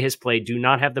Tampa Bay has played do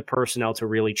not have the personnel to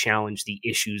really challenge the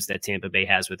issues that Tampa Bay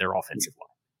has with their offensive line.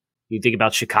 You think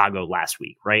about Chicago last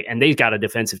week, right? And they got a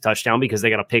defensive touchdown because they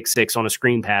got a pick six on a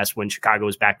screen pass when Chicago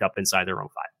was backed up inside their own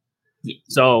 5. Yeah.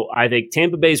 So I think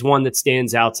Tampa Bay's one that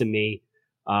stands out to me.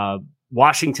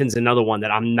 Washington's another one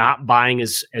that I'm not buying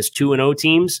as 2-0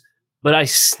 teams, but I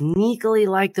sneakily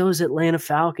like those Atlanta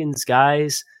Falcons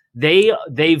guys. They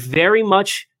very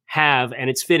much have, and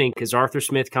it's fitting because Arthur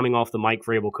Smith coming off the Mike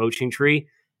Vrabel coaching tree,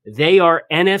 they are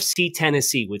NFC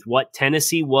Tennessee with what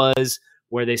Tennessee was,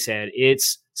 where they said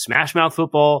it's smash mouth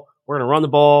football. We're going to run the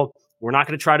ball. We're not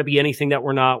going to try to be anything that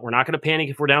we're not. We're not going to panic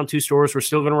if we're down 2 scores. We're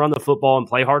still going to run the football and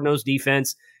play hard-nosed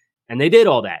defense. And they did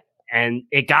all that. And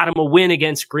it got them a win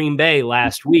against Green Bay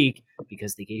last week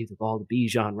because they gave the ball to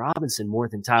Bijan Robinson more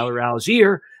than Tyler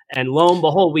Algier. And lo and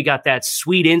behold, we got that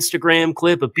sweet Instagram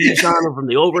clip of Bijan from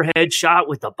the overhead shot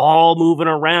with the ball moving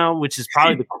around, which is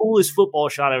probably the coolest football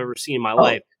shot I've ever seen in my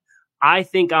life. I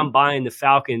think I'm buying the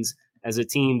Falcons as a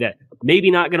team that maybe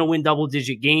not going to win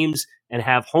double-digit games and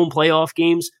have home playoff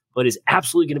games, but is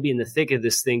absolutely going to be in the thick of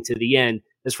this thing to the end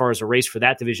as far as a race for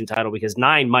that division title, because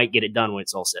 9 might get it done when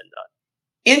it's all said and done.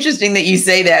 Interesting that you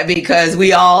say that, because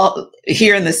we all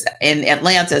here in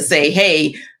Atlanta say,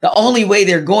 hey, the only way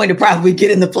they're going to probably get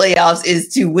in the playoffs is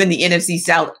to win the NFC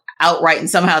South outright. And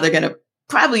somehow they're going to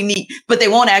probably need, but they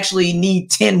won't actually need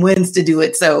 10 wins to do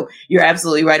it. So you're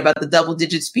absolutely right about the double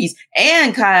digits piece.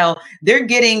 And Kyle, they're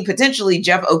getting potentially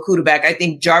Jeff Okudah back. I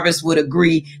think Jarvis would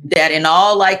agree that in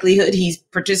all likelihood, he's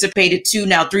participated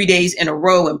 3 days in a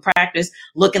row in practice,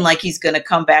 looking like he's going to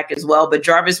come back as well. But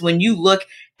Jarvis, when you look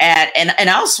at, and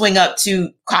I'll swing up to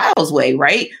Kyle's way,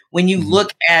 right? When you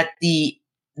look at the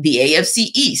AFC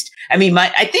East, I mean,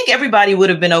 I think everybody would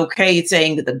have been okay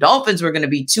saying that the Dolphins were going to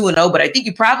be 2-0, but I think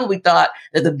you probably thought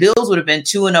that the Bills would have been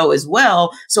 2-0 as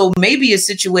well. So maybe a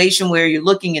situation where you're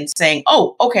looking and saying,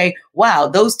 oh, okay, wow,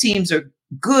 those teams are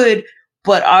good,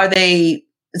 but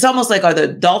it's almost like, are the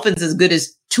Dolphins as good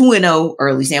as 2-0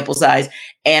 early sample size?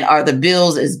 And are the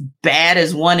Bills as bad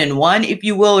as 1-1, if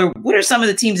you will? Or what are some of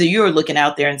the teams that you're looking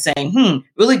out there and saying,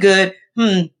 really good,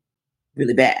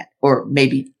 really bad, or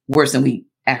maybe worse than we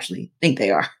actually think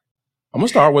they are? I'm gonna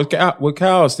start with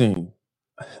Kyle's team.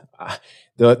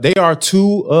 They are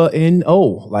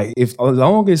 2-0. Like, as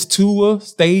long as Tua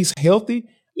stays healthy,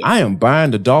 I am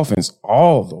buying the Dolphins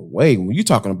all the way. When you're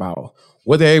talking about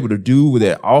what they're able to do with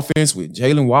their offense with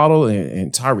Jalen Waddle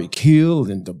and Tyreek Hill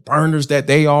and the burners that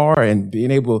they are, and being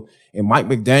able, and Mike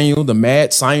McDaniel, the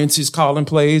mad scientist calling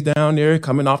plays down there,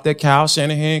 coming off that Kyle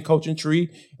Shanahan coaching tree.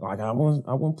 Like, I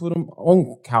won't put him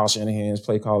on Kyle Shanahan's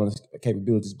play calling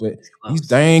capabilities, but he's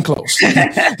dang close.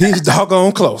 He's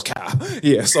doggone close, Kyle.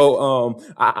 Yeah. So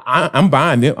I'm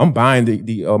buying them. I'm buying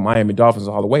the Miami Dolphins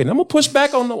all the way, and I'm gonna push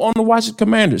back on the Washington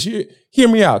Commanders. Hear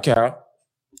me out, Kyle.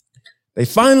 They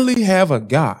finally have a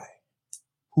guy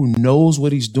who knows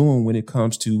what he's doing when it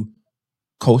comes to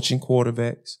coaching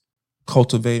quarterbacks,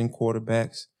 cultivating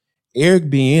quarterbacks. Eric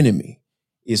Bieniemy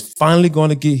is finally going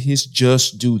to get his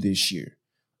just due this year,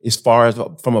 as far as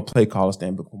from a play caller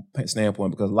standpoint,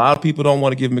 because a lot of people don't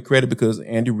want to give him credit because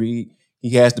Andy Reid, he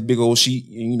has the big old sheet,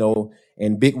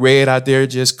 and Big Red out there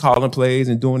just calling plays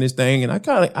and doing his thing. And I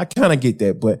kind of get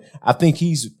that, but I think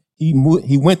he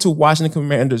went to Washington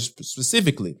Commanders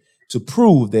specifically to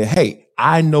prove that, hey,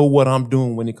 I know what I'm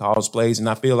doing when he calls plays. And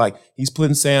I feel like he's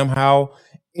putting Sam Howell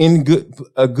in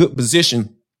a good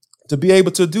position to be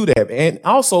able to do that. And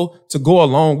also to go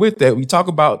along with that, we talk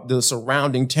about the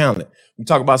surrounding talent. We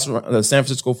talk about the San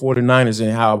Francisco 49ers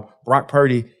and how Brock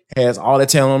Purdy has all that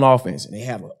talent on offense. And they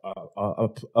have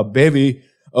a bevy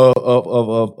of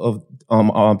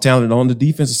talent on the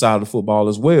defensive side of the football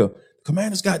as well.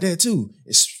 Commanders got that too.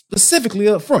 It's specifically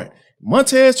up front.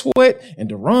 Montez Sweat and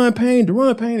Deron Payne.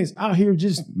 Deron Payne is out here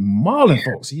just mauling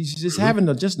folks. He's just having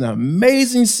an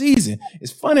amazing season.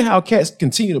 It's funny how cats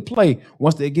continue to play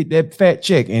once they get that fat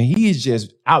check. And he is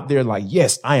just out there like,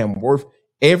 yes, I am worth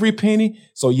every penny.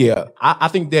 So, yeah, I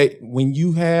think that when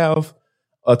you have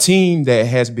a team that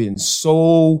has been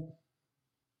so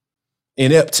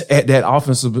inept at that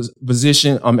offensive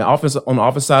position, on the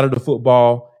offensive side of the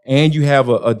football, and you have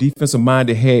a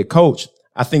defensive-minded head coach,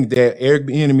 I think that Eric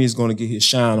Bieniemy is going to get his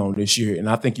shine on this year, and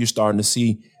I think you're starting to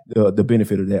see the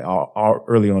benefit of that all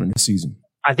early on in the season.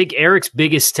 I think Eric's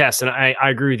biggest test, and I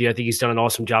agree with you, I think he's done an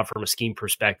awesome job from a scheme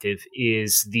perspective,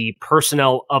 is the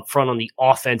personnel up front on the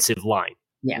offensive line,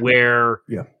 where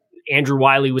Andrew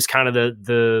Wiley was kind of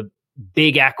the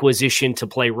big acquisition to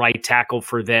play right tackle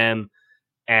for them.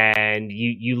 And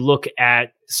you look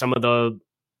at some of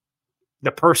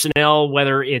the personnel,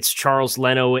 whether it's Charles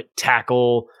Leno at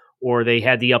tackle, or they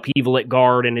had the upheaval at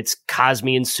guard, and it's Cosme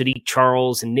and Sadiq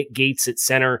Charles and Nick Gates at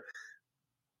center.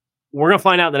 We're going to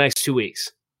find out in the next 2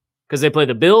 weeks because they play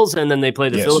the Bills and then they play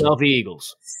the Philadelphia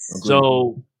Eagles. Agreed.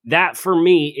 So that for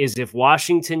me is if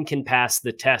Washington can pass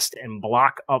the test and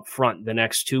block up front the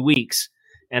next 2 weeks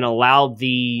and allow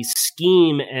the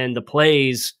scheme and the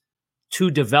plays to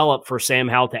develop for Sam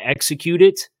Howell to execute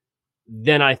it,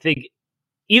 then I think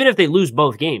even if they lose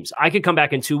both games, I could come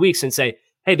back in 2 weeks and say,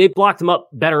 hey, they blocked them up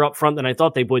better up front than I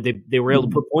thought they would. They were able to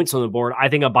put points on the board. I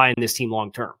think I'm buying this team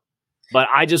long term. But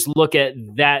I just look at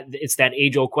that. It's that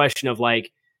age-old question of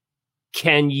like,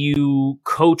 can you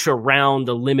coach around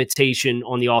the limitation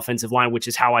on the offensive line, which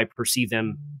is how I perceive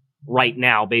them right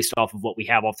now based off of what we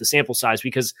have off the sample size.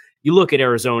 Because you look at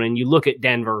Arizona and you look at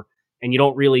Denver and you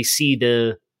don't really see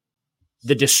the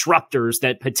disruptors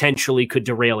that potentially could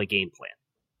derail a game plan.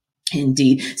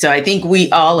 Indeed. So I think we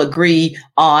all agree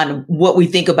on what we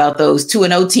think about those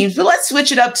 2-0 teams, but let's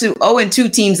switch it up to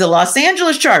 0-2 teams. The Los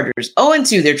Angeles Chargers,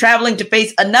 0-2. They're traveling to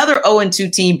face another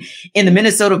 0-2 team in the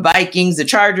Minnesota Vikings. The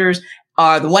Chargers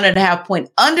are the 1.5 point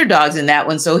underdogs in that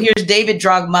one. So here's David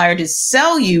Drogmeyer to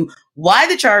sell you why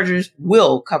the Chargers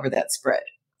will cover that spread.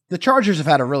 The Chargers have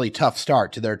had a really tough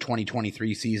start to their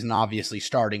 2023 season, obviously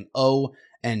starting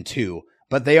 0-2.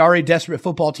 But they are a desperate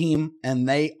football team, and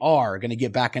they are going to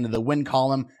get back into the win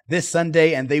column this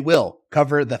Sunday, and they will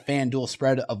cover the FanDuel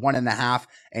spread of 1.5,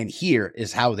 and here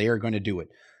is how they are going to do it.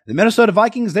 The Minnesota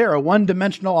Vikings, they're a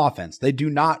one-dimensional offense. They do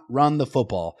not run the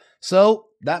football. So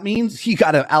that means you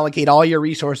got to allocate all your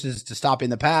resources to stopping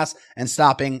the pass and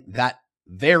stopping that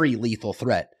very lethal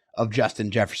threat of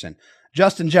Justin Jefferson.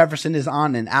 Justin Jefferson is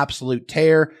on an absolute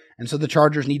tear, and so the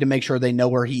Chargers need to make sure they know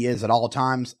where he is at all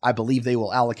times. I believe they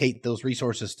will allocate those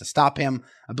resources to stop him.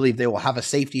 I believe they will have a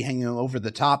safety hanging over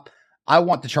the top. I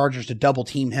want the Chargers to double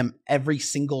team him every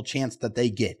single chance that they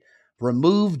get.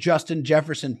 Remove Justin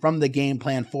Jefferson from the game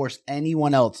plan, force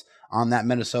anyone else on that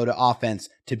Minnesota offense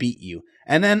to beat you.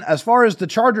 And then as far as the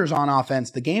Chargers on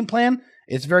offense, the game plan,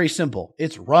 it's very simple.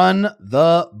 It's run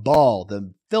the ball.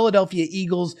 The Philadelphia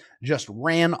Eagles just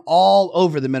ran all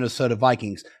over the Minnesota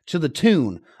Vikings to the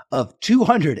tune of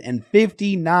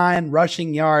 259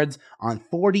 rushing yards on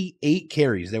 48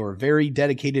 carries. They were very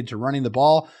dedicated to running the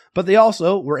ball, but they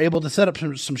also were able to set up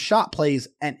some shot plays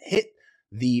and hit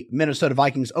the Minnesota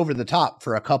Vikings over the top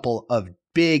for a couple of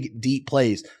big, deep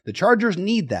plays. The Chargers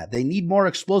need that. They need more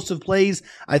explosive plays.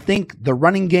 I think the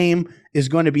running game is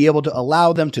going to be able to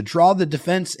allow them to draw the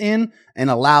defense in and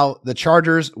allow the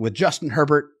Chargers with Justin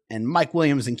Herbert and Mike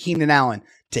Williams and Keenan Allen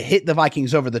to hit the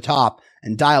Vikings over the top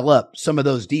and dial up some of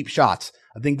those deep shots.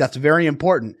 I think that's very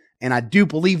important, and I do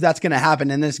believe that's going to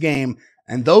happen in this game,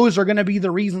 and those are going to be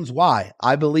the reasons why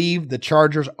I believe the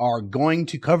Chargers are going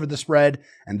to cover the spread,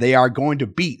 and they are going to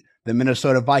beat the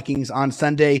Minnesota Vikings on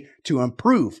Sunday to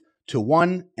improve to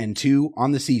 1-2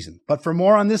 on the season. But for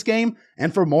more on this game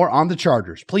and for more on the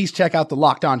Chargers, please check out the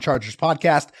Locked On Chargers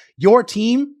podcast, your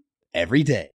team every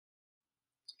day.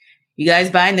 You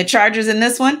guys buying the Chargers in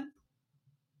this one?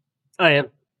 I am.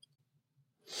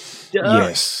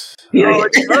 Yes. You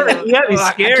got me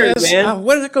scared, man.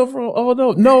 Where did it come from? Oh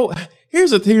no.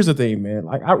 Here's the thing, man.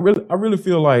 Like I really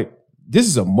feel like this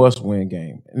is a must-win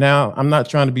game. Now, I'm not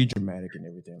trying to be dramatic and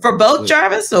everything. For both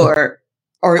Jarvis or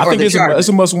I think it's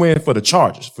a must-win for the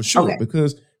Chargers, for sure. Okay.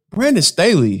 Because Brandon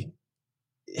Staley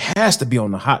has to be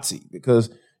on the hot seat. Because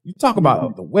you talk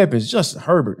about the weapons, Justin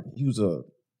Herbert,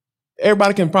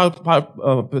 everybody can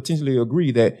probably potentially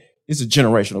agree that it's a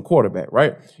generational quarterback,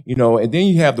 right? You know, and then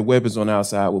you have the weapons on the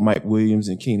outside with Mike Williams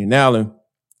and Keenan Allen.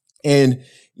 And,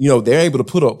 you know, they're able to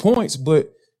put up points,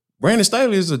 but Brandon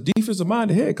Staley is a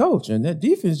defensive-minded head coach, and that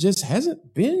defense just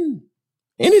hasn't been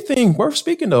anything worth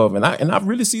speaking of. And I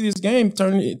really see this game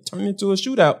turning into a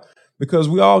shootout because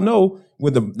we all know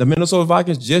when the Minnesota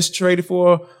Vikings just traded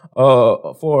for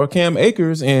Cam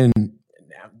Akers, and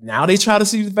now they try to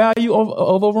see the value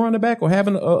of a running back or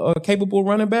having a capable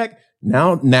running back.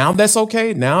 Now that's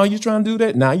okay. Now you're trying to do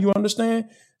that. Now you understand,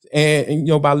 and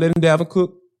you know, by letting Dalvin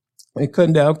Cook and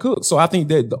cutting down Cook. So I think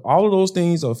that all of those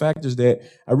things are factors that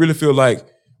I really feel like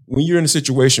when you're in a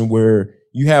situation where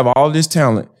you have all this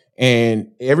talent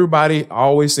and everybody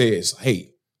always says,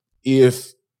 hey,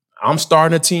 if I'm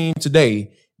starting a team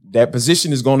today. That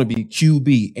position is going to be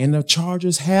QB, and the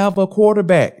Chargers have a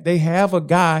quarterback. They have a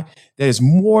guy that is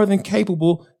more than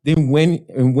capable than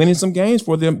winning some games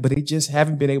for them, but they just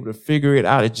haven't been able to figure it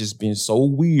out. It's just been so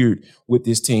weird with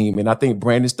this team, and I think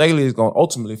Brandon Staley is going to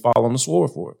ultimately fall on the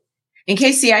sword for it. And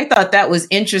Casey, I thought that was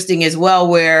interesting as well,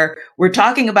 where we're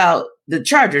talking about the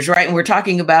Chargers, right? And we're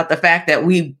talking about the fact that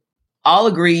we all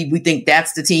agree we think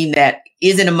that's the team that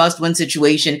is in a must-win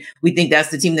situation. We think that's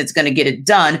the team that's going to get it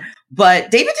done.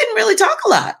 But David didn't really talk a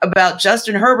lot about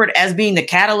Justin Herbert as being the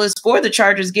catalyst for the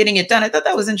Chargers getting it done. I thought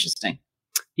that was interesting.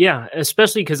 Yeah,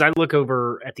 especially because I look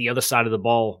over at the other side of the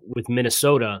ball with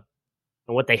Minnesota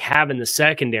and what they have in the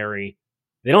secondary.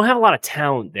 They don't have a lot of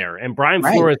talent there. And Brian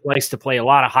Flores likes to play a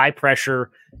lot of high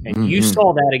pressure. And you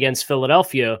saw that against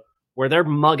Philadelphia, where they're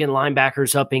mugging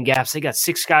linebackers up in gaps. They got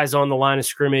 6 guys on the line of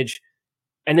scrimmage.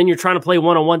 And then you're trying to play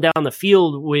one-on-one down the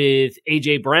field with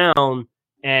A.J. Brown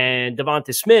and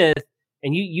Devonta Smith,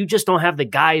 and you just don't have the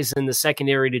guys in the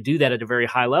secondary to do that at a very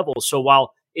high level. So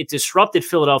while it disrupted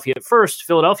Philadelphia at first,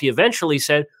 Philadelphia eventually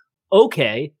said,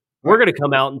 okay, we're going to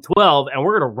come out in 12, and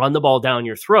we're going to run the ball down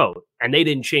your throat. And they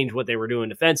didn't change what they were doing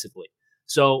defensively.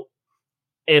 So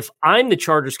if I'm the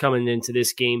Chargers coming into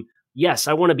this game, yes,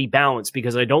 I want to be balanced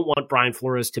because I don't want Brian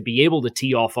Flores to be able to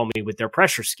tee off on me with their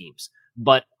pressure schemes.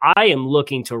 But I am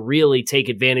looking to really take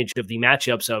advantage of the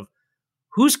matchups of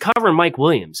who's covering Mike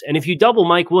Williams. And if you double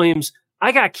Mike Williams,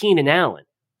 I got Keenan Allen.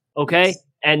 Okay. Yes.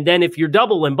 And then if you're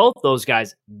doubling both those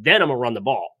guys, then I'm going to run the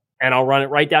ball. And I'll run it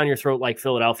right down your throat like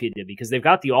Philadelphia did because they've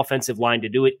got the offensive line to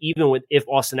do it, even if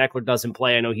Austin Eckler doesn't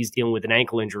play. I know he's dealing with an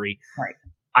ankle injury.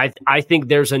 Right. I think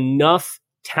there's enough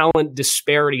talent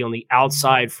disparity on the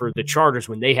outside for the Chargers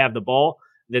when they have the ball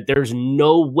that there's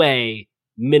no way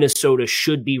Minnesota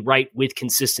should be right with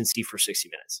consistency for 60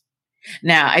 minutes.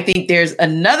 Now, I think there's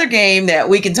another game that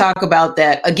we can talk about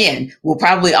that, again, we'll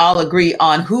probably all agree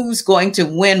on who's going to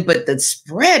win, but the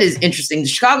spread is interesting. The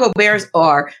Chicago Bears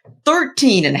are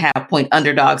 13.5-point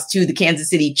underdogs to the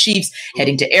Kansas City Chiefs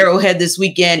heading to Arrowhead this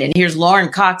weekend. And here's Lauren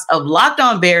Cox of Locked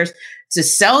On Bears to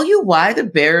sell you why the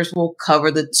Bears will cover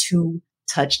the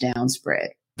 2-touchdown spread.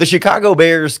 The Chicago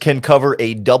Bears can cover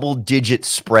a double-digit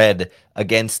spread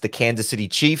against the Kansas City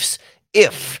Chiefs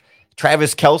if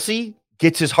Travis Kelce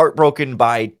gets his heart broken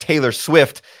by Taylor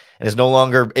Swift and is no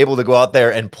longer able to go out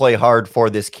there and play hard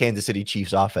for this Kansas City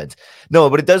Chiefs offense. No,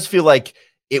 but it does feel like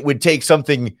it would take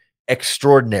something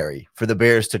extraordinary for the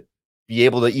Bears to be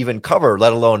able to even cover,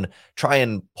 let alone try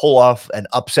and pull off an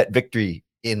upset victory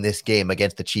in this game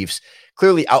against the Chiefs,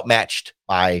 clearly outmatched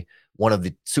by one of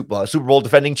the Super Bowl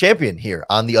defending champion here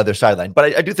on the other sideline.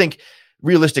 But I do think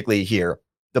realistically here,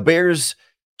 the Bears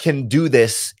can do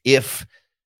this if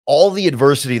all the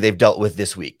adversity they've dealt with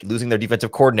this week, losing their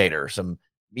defensive coordinator, some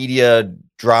media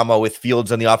drama with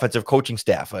Fields and the offensive coaching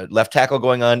staff, a left tackle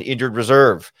going on injured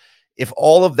reserve, if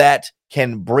all of that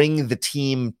can bring the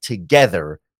team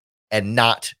together and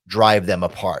not drive them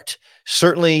apart.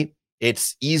 Certainly,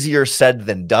 it's easier said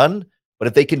than done, but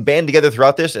if they can band together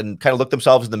throughout this and kind of look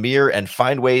themselves in the mirror and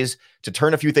find ways to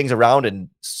turn a few things around and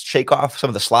shake off some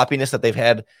of the sloppiness that they've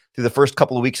had through the first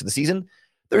couple of weeks of the season,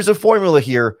 there's a formula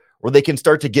here where they can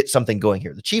start to get something going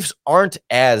here. The Chiefs aren't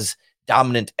as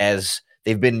dominant as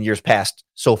they've been in years past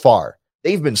so far.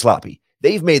 They've been sloppy.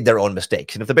 They've made their own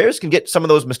mistakes. And if the Bears can get some of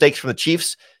those mistakes from the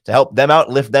Chiefs to help them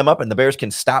out, lift them up, and the Bears can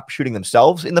stop shooting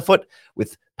themselves in the foot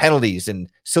with penalties and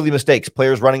silly mistakes,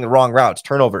 players running the wrong routes,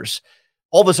 turnovers,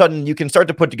 all of a sudden you can start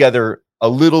to put together a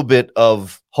little bit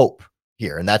of hope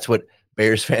here. And that's what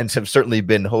Bears fans have certainly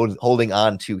been holding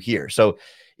on to here. So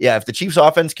yeah, if the Chiefs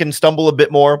offense can stumble a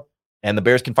bit more and the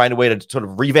Bears can find a way to sort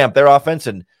of revamp their offense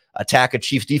and attack a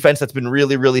Chiefs defense that's been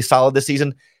really, really solid this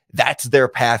season, that's their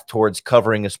path towards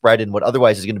covering a spread in what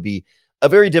otherwise is going to be a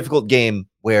very difficult game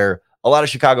where a lot of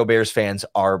Chicago Bears fans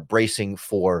are bracing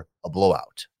for a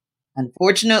blowout.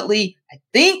 Unfortunately, I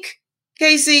think,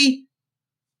 Casey,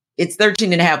 it's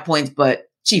 13.5 points, but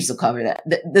Chiefs will cover that.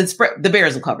 The spread, the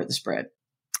Bears will cover the spread.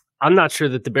 I'm not sure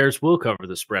that the Bears will cover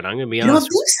the spread. I'm going to be You honest.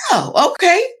 don't think so?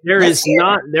 Okay.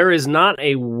 There is not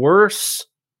a worse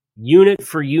unit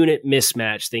for unit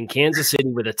mismatch than Kansas City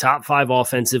with a top 5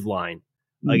 offensive line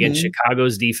against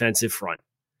Chicago's defensive front.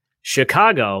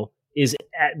 Chicago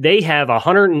they have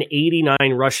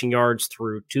 189 rushing yards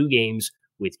through 2 games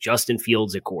with Justin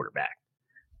Fields at quarterback.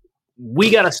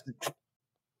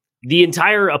 The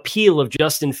entire appeal of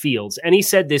Justin Fields, and he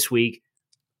said this week,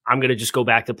 I'm going to just go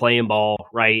back to playing ball,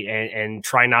 right, and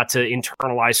try not to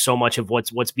internalize so much of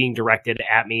what's being directed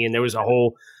at me. And there was a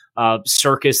whole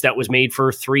circus that was made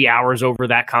for 3 hours over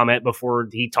that comment before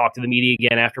he talked to the media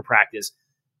again after practice.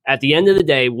 At the end of the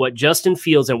day, what Justin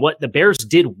Fields and what the Bears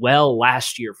did well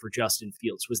last year for Justin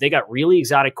Fields was they got really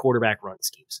exotic quarterback run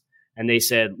schemes. And they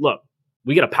said, look,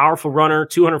 we got a powerful runner,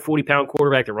 240-pound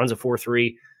quarterback that runs a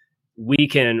 4.3. We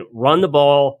can run the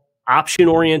ball,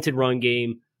 option-oriented run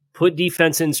game, put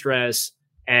defense in stress,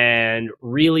 and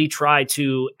really try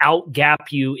to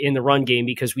out-gap you in the run game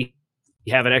because we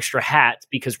have an extra hat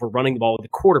because we're running the ball with the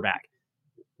quarterback.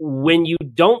 When you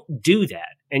don't do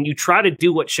that and you try to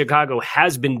do what Chicago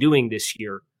has been doing this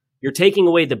year, you're taking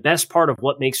away the best part of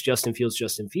what makes Justin Fields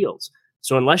Justin Fields.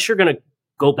 So unless you're going to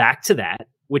go back to that,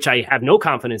 which I have no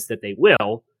confidence that they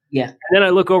will, and then I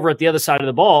look over at the other side of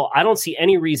the ball, I don't see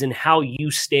any reason how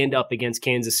you stand up against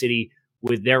Kansas City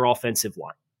with their offensive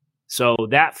line. So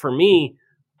that, for me,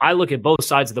 I look at both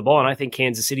sides of the ball, and I think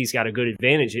Kansas City's got a good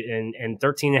advantage. And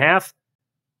 13.5,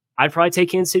 I'd probably take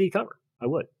Kansas City cover. I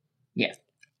would. Yeah.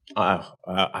 I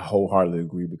wholeheartedly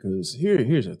agree because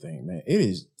here's the thing, man. It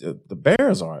is the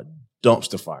Bears are a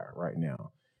dumpster fire right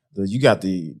now. You got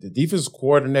the defensive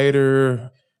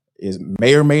coordinator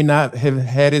may or may not have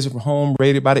had his home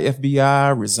raided by the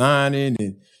FBI, resigning,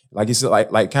 and like you said,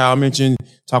 like Kyle mentioned,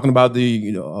 talking about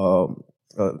the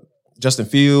Justin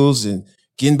Fields and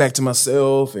getting back to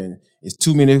myself, and it's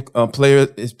too many players,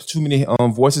 it's too many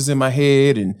voices in my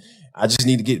head, and I just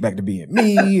need to get back to being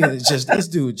me. And it's just this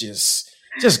dude just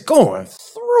going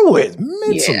through it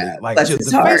mentally, like just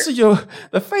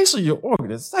the face of your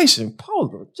organization.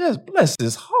 Polo, just bless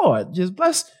his heart, just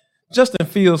bless Justin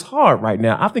Fields' heart right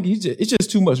now. I think it's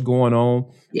just too much going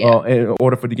on in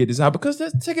order for to get this out. Because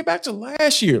let's take it back to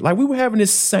last year, like we were having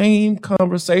this same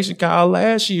conversation, Kyle,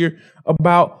 last year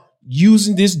about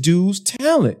using this dude's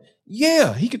talent.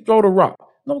 Yeah, he could throw the rock.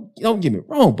 No, don't get me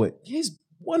wrong, but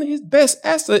one of his best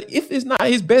assets, if it's not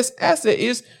his best asset,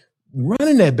 is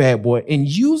running that bad boy and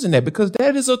using that, because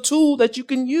that is a tool that you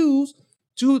can use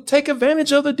to take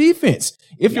advantage of the defense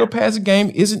if your passing game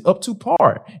isn't up to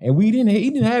par. And he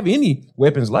didn't have any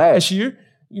weapons last year.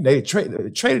 You know, they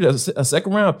traded a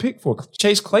second round pick for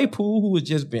Chase Claypool, who has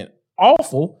just been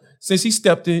awful since he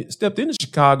stepped into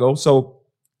Chicago. So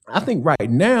I think right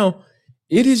now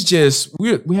it is just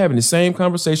we're having the same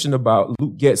conversation about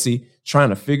Luke Getsy trying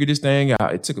to figure this thing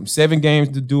out. It took him 7 games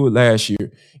to do it last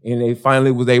year, and they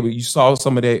finally was able. You saw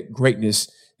some of that greatness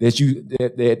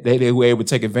that they were able to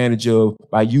take advantage of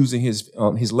by using his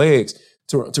legs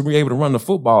to be able to run the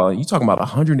football. And you're talking about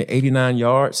 189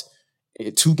 yards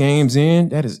 2 games in.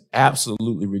 That is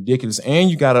absolutely ridiculous. And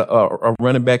you got a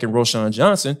running back in Roschon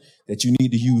Johnson that you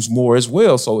need to use more as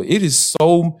well. So it is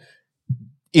so.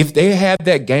 If they have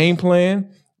that game plan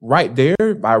right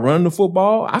there by running the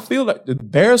football, I feel like the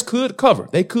Bears could cover.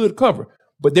 They could cover,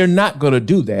 but they're not going to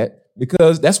do that,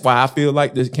 because that's why I feel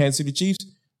like the Kansas City Chiefs,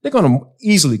 they're going to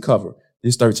easily cover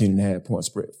this 13.5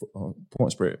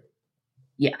 point spread.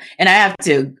 Yeah. And I have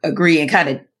to agree and kind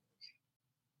of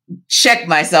check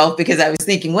myself, because I was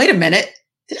thinking, wait a minute,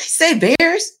 did I say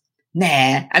Bears?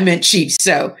 Nah, I meant Chiefs.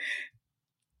 So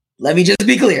let me just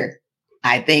be clear.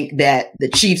 I think that the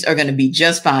Chiefs are going to be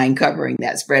just fine covering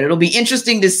that spread. It'll be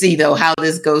interesting to see, though, how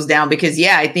this goes down, because,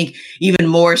 I think even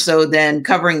more so than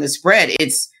covering the spread,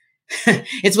 it's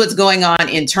what's going on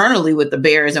internally with the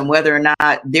Bears, and whether or not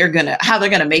how they're going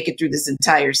to make it through this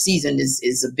entire season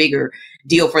is a bigger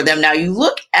deal for them. Now, you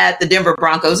look at the Denver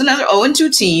Broncos, another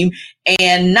 0-2 team,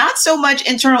 and not so much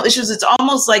internal issues. It's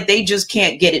almost like they just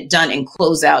can't get it done and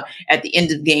close out at the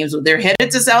end of the games. They're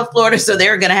headed to South Florida, so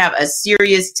they're going to have a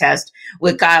serious test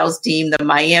with Kyle's team, the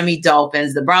Miami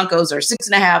Dolphins. The Broncos are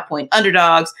 6.5-point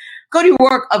underdogs. Cody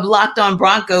Rourke of Locked On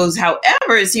Broncos,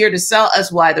 however, is here to tell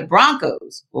us why the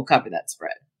Broncos will cover that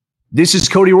spread. This is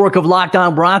Cody Rourke of Locked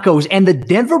On Broncos, and the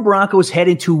Denver Broncos head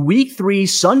into Week 3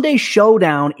 Sunday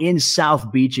showdown in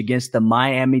South Beach against the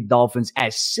Miami Dolphins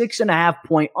as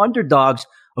 6.5-point underdogs,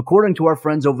 according to our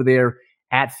friends over there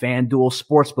at FanDuel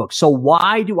Sportsbook. So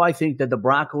why do I think that the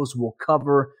Broncos will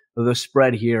cover the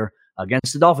spread here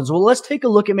against the Dolphins? Well, let's take a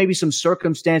look at maybe some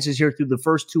circumstances here through the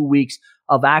first 2 weeks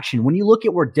of action. When you look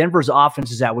at where Denver's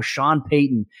offense is at with Sean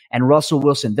Payton and Russell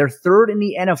Wilson, they're 3rd in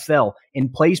the NFL in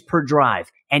plays per drive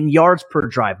and yards per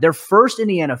drive. They're 1st in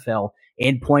the NFL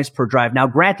in points per drive. Now,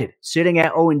 granted, sitting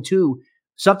at 0-2,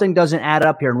 something doesn't add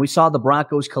up here. And we saw the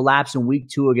Broncos collapse in Week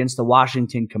 2 against the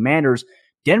Washington Commanders.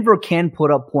 Denver can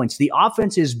put up points. The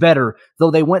offense is better, though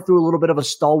they went through a little bit of a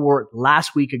stalwart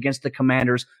last week against the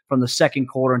Commanders from the second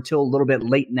quarter until a little bit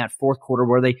late in that fourth quarter,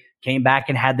 where they came back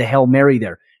and had the Hail Mary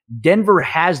there. Denver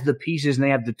has the pieces and they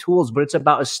have the tools, but it's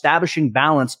about establishing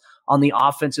balance on the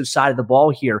offensive side of the ball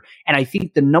here. And I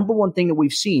think the number one thing that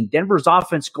we've seen, Denver's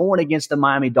offense going against the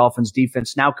Miami Dolphins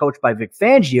defense, now coached by Vic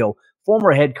Fangio,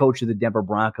 former head coach of the Denver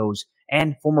Broncos,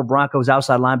 and former Broncos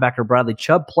outside linebacker Bradley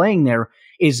Chubb playing there,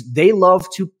 is they love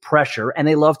to pressure and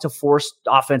they love to force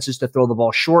offenses to throw the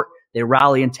ball short. They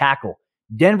rally and tackle.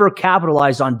 Denver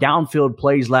capitalized on downfield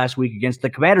plays last week against the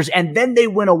Commanders, and then they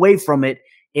went away from it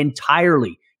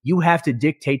entirely. You have to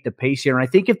dictate the pace here. And I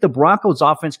think if the Broncos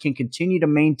offense can continue to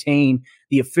maintain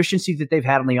the efficiency that they've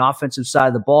had on the offensive side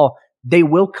of the ball, they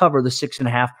will cover the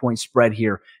 6.5-point spread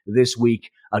here this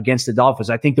week against the Dolphins.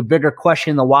 I think the bigger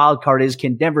question in the wild card is,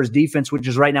 can Denver's defense, which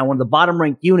is right now one of the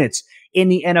bottom-ranked units in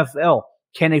the NFL,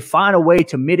 can they find a way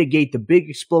to mitigate the big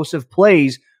explosive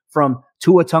plays from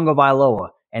Tua Tagovailoa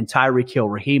and Tyreek Hill,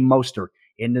 Raheem Mostert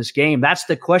in this game? That's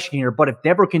the question here. But if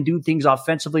Denver can do things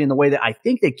offensively in the way that I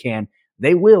think they can,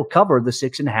 they will cover the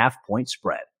 6.5-point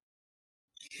spread.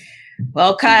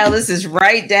 Well, Kyle, this is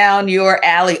right down your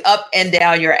alley, up and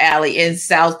down your alley in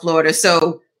South Florida.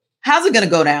 So how's it going to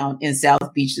go down in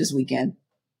South Beach this weekend?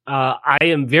 I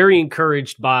am very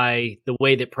encouraged by the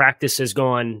way that practice has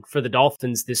gone for the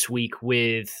Dolphins this week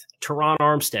with Teron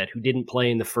Armstead, who didn't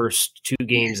play in the first 2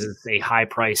 games as a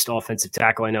high-priced offensive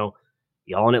tackle. I know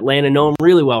y'all in Atlanta know him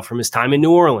really well from his time in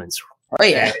New Orleans. Oh,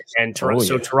 yeah.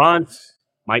 So Teron,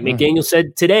 Mike McDaniel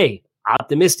said today,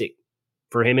 optimistic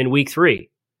for him in week 3.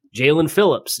 Jalen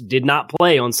Phillips did not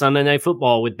play on Sunday Night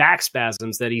Football with back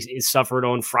spasms that he suffered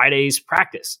on Friday's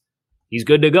practice. He's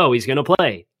good to go. He's going to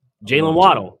play. Jalen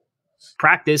Waddle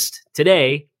practiced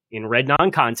today in red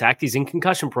non-contact. He's in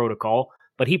concussion protocol,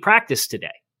 but he practiced today,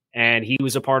 and he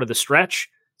was a part of the stretch.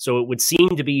 So it would seem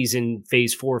to be he's in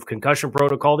phase 4 of concussion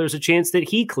protocol. There's a chance that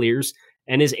he clears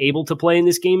and is able to play in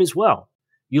this game as well.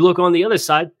 You look on the other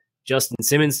side, Justin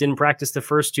Simmons didn't practice the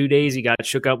first 2 days. He got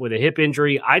shook up with a hip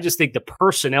injury. I just think the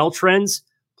personnel trends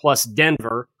plus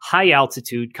Denver, high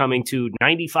altitude coming to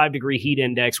 95-degree heat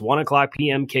index, 1 o'clock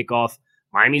p.m. kickoff.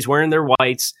 Miami's wearing their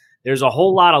whites. There's a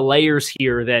whole lot of layers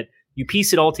here that you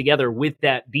piece it all together with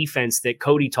that defense that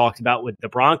Cody talked about with the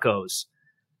Broncos.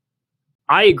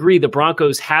 I agree the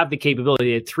Broncos have the capability.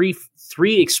 They had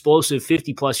three explosive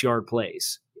 50-plus yard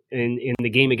plays in the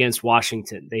game against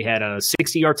Washington. They had a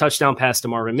 60-yard touchdown pass to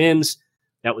Marvin Mims.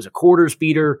 That was a quarters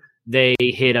beater. They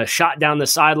hit a shot down the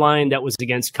sideline that was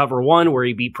against cover 1 where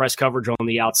he beat press coverage on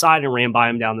the outside and ran by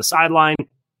him down the sideline.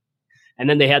 And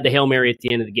then they had the Hail Mary at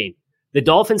the end of the game. The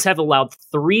Dolphins have allowed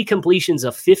 3 completions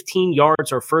of 15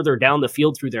 yards or further down the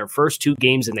field through their first 2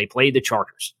 games, and they played the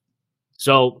Chargers.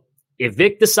 So if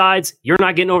Vic decides you're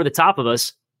not getting over the top of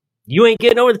us, you ain't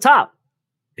getting over the top,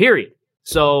 period.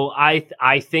 So I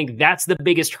think that's the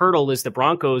biggest hurdle is the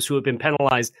Broncos, who have been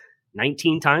penalized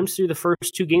 19 times through the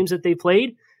first 2 games that they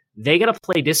played. They got to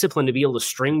play discipline to be able to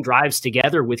string drives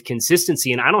together with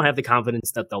consistency, and I don't have the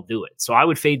confidence that they'll do it. So I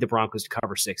would fade the Broncos to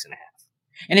cover 6.5.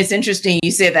 And it's interesting you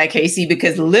said that, Casey,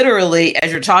 because literally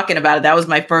as you're talking about it, that was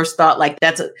my first thought. Like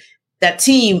that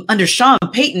team under Sean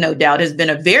Payton, no doubt, has been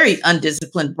a very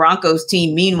undisciplined Broncos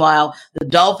team. Meanwhile, the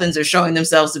Dolphins are showing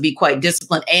themselves to be quite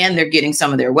disciplined, and they're getting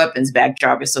some of their weapons back,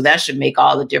 Jarvis. So that should make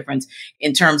all the difference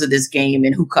in terms of this game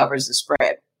and who covers the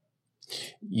spread.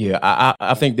 Yeah,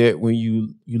 I think that when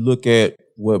you look at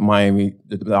what Miami,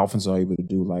 the Dolphins are able to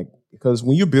do, like, because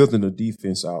when you're building the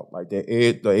defense out, like the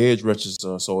edge rushes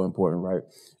are so important, right?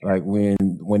 Like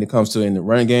when it comes to in the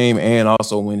run game, and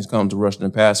also when it comes to rushing the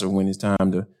passer, when it's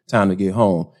time to get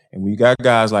home. And when you got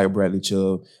guys like Bradley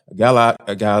Chubb, a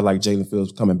guy like Jalen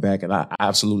Phillips coming back, and I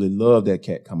absolutely love that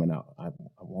cat coming out.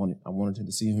 I wanted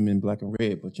to see him in black and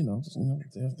red, but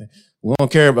we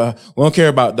don't care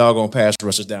about doggone pass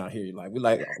rushers down here. Like we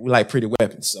like pretty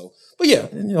weapons. So, but yeah,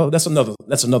 that's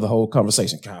another whole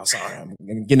conversation, Kyle. Sorry, I'm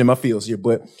getting in my feels here.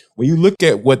 But when you look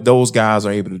at what those guys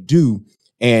are able to do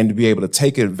and to be able to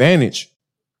take advantage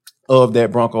of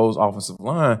that Broncos offensive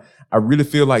line, I really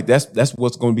feel like that's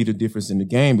what's going to be the difference in the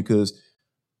game, because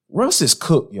Russ is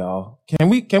cooked, y'all. Can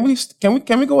we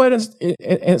go ahead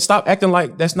and stop acting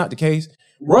like that's not the case?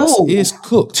 Russ is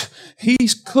cooked.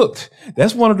 He's cooked.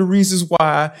 That's one of the reasons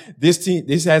why this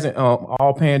hasn't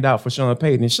all panned out for Sean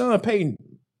Payton. And Sean Payton,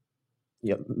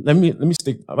 yeah, let me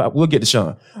stick. We'll get to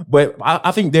Sean, but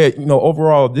I think that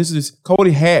overall,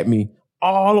 Cody had me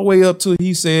all the way up to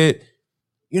he said,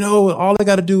 all they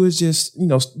got to do is just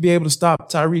be able to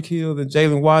stop Tyreek Hill and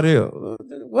Jalen Waddell.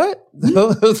 What?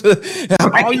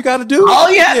 All you got to do?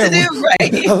 All you have to do,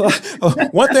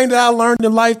 right? One thing that I learned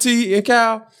in life, T and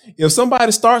Cal, if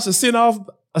somebody starts to send off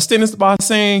a sentence by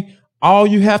saying all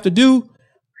you have to do,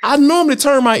 I normally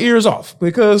turn my ears off,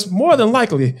 because more than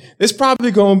likely it's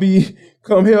probably going to be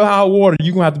come hell high water.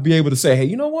 You're going to have to be able to say, hey,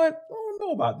 you know what? I don't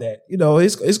know about that.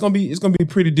 It's going to be a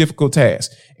pretty difficult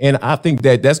task, and I think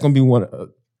that's going to be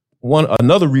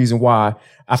another reason why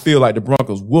I feel like the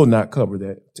Broncos will not cover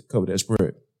that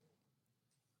spread.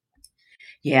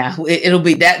 Yeah, it'll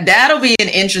be that'll be an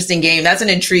interesting game. That's an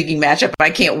intriguing matchup.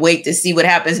 I can't wait to see what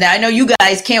happens. Now, I know you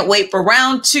guys can't wait for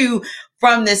round 2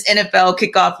 from this NFL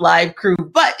Kickoff Live crew,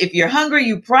 but if you're hungry,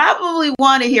 you probably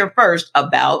want to hear first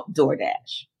about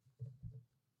DoorDash.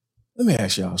 Let me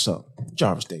ask y'all something.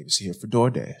 Jarvis Davis here for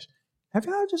DoorDash. Have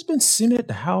y'all just been sitting at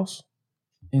the house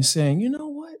and saying, you know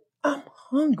what? I'm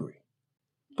hungry,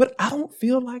 but I don't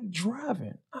feel like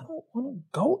driving. I don't want to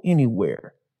go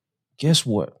anywhere. Guess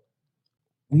what?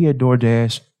 We at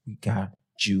DoorDash, we got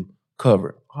you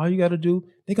covered. All you got to do,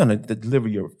 they're going to deliver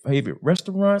your favorite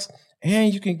restaurants,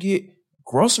 and you can get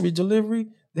grocery delivery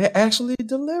that actually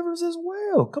delivers as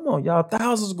well. Come on, y'all.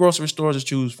 Thousands of grocery stores to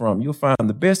choose from. You'll find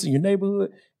the best in your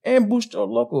neighborhood and boost your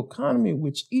local economy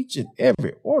with each and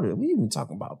every order. We even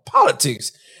talking about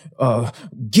politics,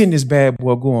 getting this bad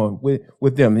boy going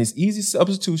with them. It's easy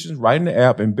substitutions right in the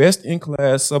app and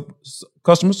best-in-class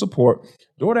customer support.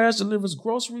 DoorDash delivers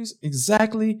groceries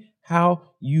exactly how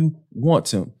you want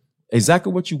them.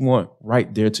 Exactly what you want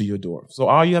right there to your door. So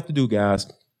all you have to do, guys,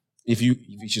 if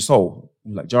it's your soul,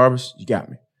 you're like, Jarvis, you got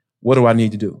me. What do I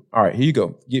need to do? All right, here you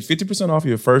go. Get 50% off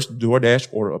your first DoorDash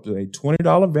order up to a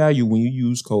 $20 value when you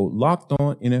use code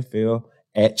LOCKEDONNFL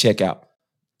at checkout.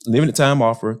 Limited time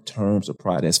offer, terms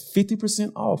apply. That's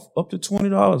 50% off, up to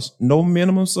 $20. No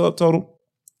minimum subtotal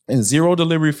and 0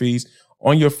 delivery fees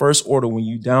on your first order when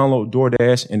you download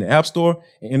DoorDash in the App Store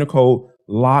and enter code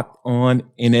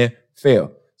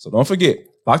LOCKEDONNFL. So don't forget,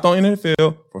 Locked On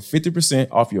NFL for 50%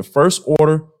 off your first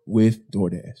order with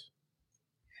DoorDash.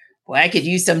 Well, I could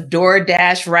use some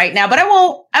DoorDash right now, but I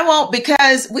won't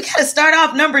because we got to start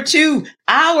off our number two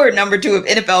of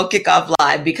NFL Kickoff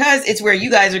Live, because it's where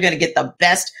you guys are going to get the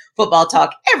best football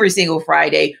talk every single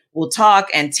Friday. We'll talk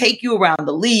and take you around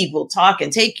the league. We'll talk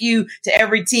and take you to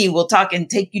every team. We'll talk and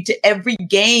take you to every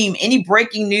game, any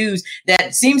breaking news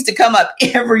that seems to come up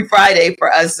every Friday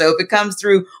for us. So if it comes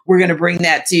through, we're going to bring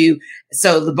that to you.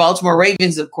 So the Baltimore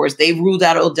Ravens, of course, they ruled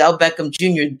out Odell Beckham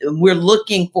Jr. We're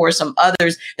looking for some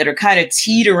others that are kind of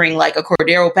teetering like a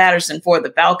Cordero Patterson for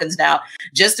the Falcons now.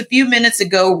 Just a few minutes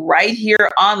ago, right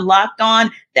here on Locked On,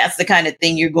 that's the kind of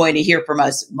thing you're going to hear from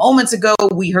us. Moments ago,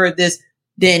 we heard this,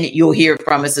 then you'll hear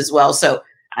from us as well. So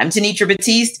I'm Tanitra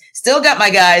Batiste, still got my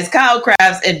guys, Kyle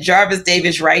Krabs and Jarvis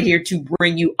Davis right here to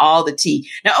bring you all the tea.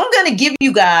 Now, I'm going to give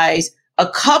you guys a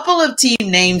couple of team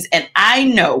names, and I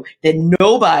know that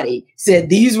nobody said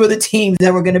these were the teams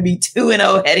that were going to be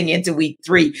 2-0 heading into week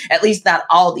 3. At least not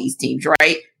all these teams,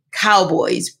 right?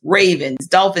 Cowboys, Ravens,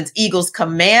 Dolphins, Eagles,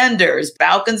 Commanders,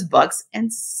 Falcons, Bucs,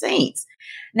 and Saints.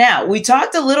 Now, we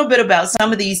talked a little bit about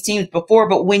some of these teams before,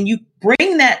 but when you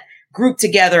bring that group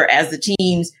together as the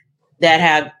teams that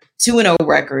have 2-0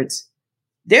 records,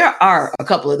 there are a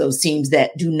couple of those teams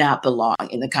that do not belong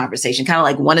in the conversation. Kind of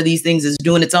like one of these things is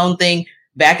doing its own thing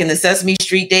back in the Sesame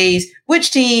Street days.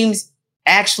 Which teams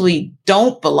actually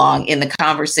don't belong in the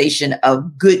conversation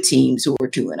of good teams who are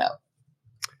 2-0?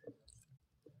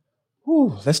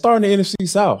 Let's start in the NFC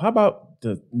South. How about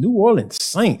the New Orleans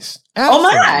Saints?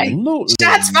 Absolutely. Oh my!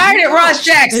 Shots fired at Ross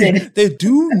Jackson. They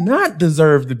do not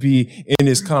deserve to be in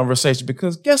this conversation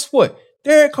because guess what?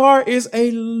 Derek Carr is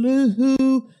a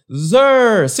loser.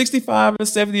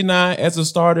 65-79 as a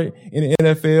starter in the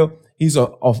NFL. He's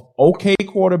a okay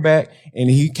quarterback, and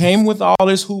he came with all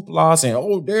this hoopla saying,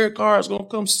 "Oh, Derek Carr is going to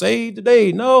come save the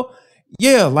day." No,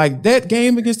 yeah, like that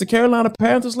game against the Carolina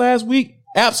Panthers last week,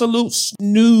 absolute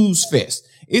snooze fest.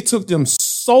 It took them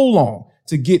so long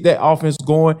to get that offense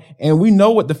going, and we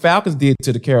know what the Falcons did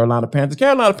to the Carolina Panthers.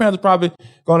 Carolina Panthers probably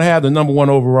going to have the number 1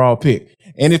 overall pick,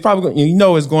 and it's probably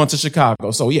it's going to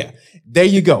Chicago. So yeah, there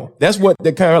you go. That's what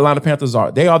the Carolina Panthers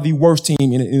are. They are the worst team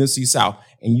in the NFC South,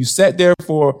 and you sat there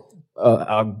for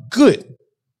a good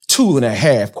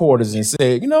 2.5 quarters and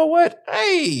said, you know what?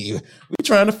 Hey, we're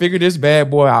trying to figure this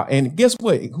bad boy out. And guess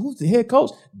what? Who's the head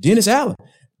coach? Dennis Allen.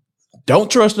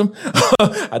 Don't trust him.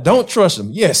 I don't trust him.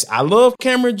 Yes, I love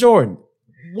Cameron Jordan.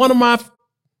 One of my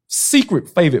secret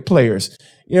favorite players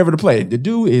ever to play. The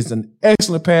dude is an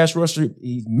excellent pass rusher.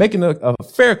 He's making a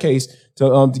fair case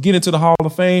to get into the Hall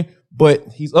of Fame, but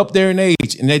he's up there in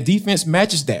age, and that defense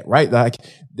matches that, right? Like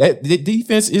that the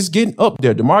defense is getting up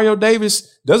there. DeMario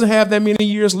Davis doesn't have that many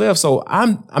years left, so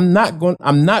I'm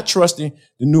not trusting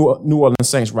the New Orleans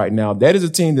Saints right now. That is a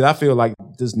team that I feel like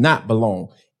does not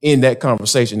belong in that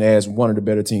conversation as one of the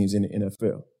better teams in the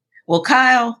NFL. Well,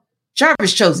 Kyle,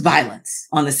 Jarvis chose violence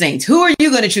on the Saints. Who are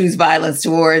you going to choose violence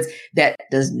towards that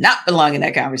does not belong in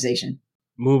that conversation?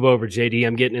 Move over, JD.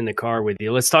 I'm getting in the car with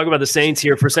you. Let's talk about the Saints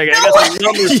here for a second. I got some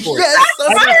numbers for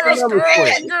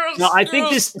you. No,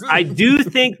 I do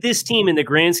think this team in the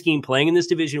grand scheme playing in this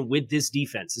division with this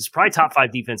defense is probably top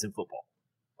 5 defense in football.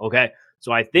 Okay.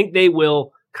 So I think they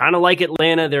will, kind of like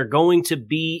Atlanta, they're going to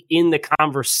be in the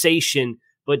conversation,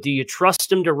 but do you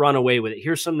trust them to run away with it?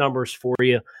 Here's some numbers for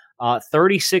you.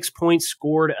 36 points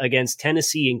scored against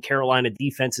Tennessee and Carolina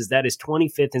defenses. That is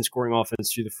 25th in scoring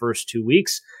offense through the first 2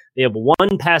 weeks. They have 1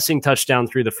 passing touchdown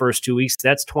through the first 2 weeks.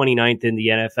 That's 29th in the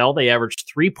NFL. They averaged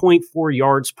 3.4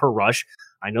 yards per rush.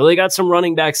 I know they got some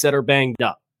running backs that are banged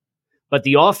up, but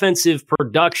the offensive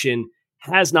production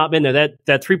has not been there.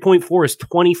 That 3.4 is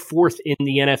 24th in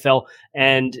the NFL.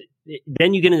 And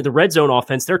then you get into the red zone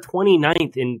offense. They're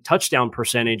 29th in touchdown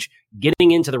percentage,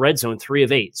 getting into the red zone, 3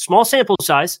 of 8. Small sample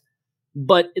size,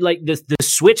 but like the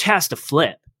switch has to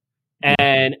flip.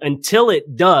 And until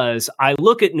it does, I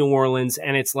look at New Orleans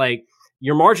and it's like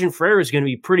your margin for error is going to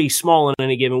be pretty small in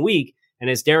any given week. And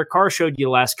as Derek Carr showed you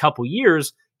the last couple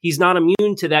years, he's not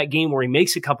immune to that game where he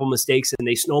makes a couple mistakes and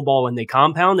they snowball and they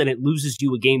compound and it loses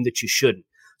you a game that you shouldn't.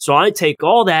 So I take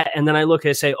all that and then I look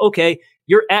and say, okay,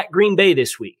 you're at Green Bay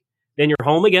this week. Then you're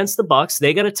home against the Bucs.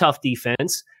 They got a tough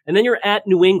defense. And then you're at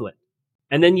New England.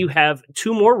 And then you have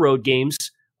 2 more road games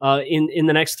in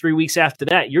the next 3 weeks after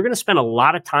that. You're going to spend a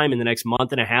lot of time in the next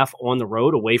month and a half on the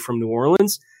road away from New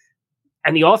Orleans.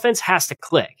 And the offense has to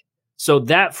click. So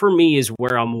that for me is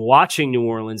where I'm watching New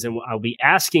Orleans. And I'll be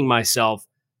asking myself,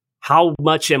 how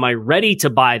much am I ready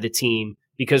to buy the team?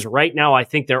 Because right now I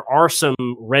think there are some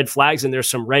red flags and there's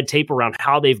some red tape around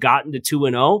how they've gotten to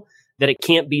 2-0 that it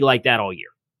can't be like that all year.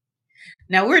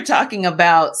 Now we're talking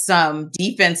about some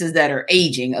defenses that are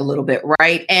aging a little bit,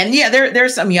 right? And yeah,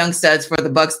 there's some young studs for the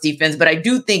Bucs defense, but I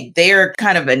do think they're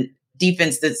kind of a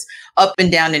defense that's up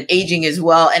and down and aging as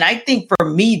well. And I think for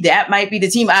me, that might be the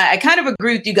team. I kind of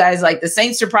agree with you guys. Like the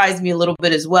Saints surprised me a little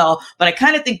bit as well, but I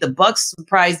kind of think the Bucs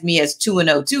surprised me as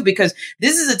 2-0 too, because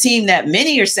this is a team that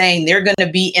many are saying they were going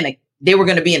to be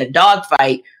in a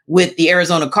dogfight with the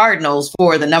Arizona Cardinals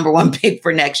for the number 1 pick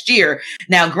for next year.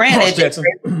 Now, granted,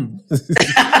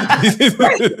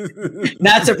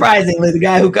 not surprisingly, the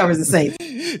guy who covers the Saints.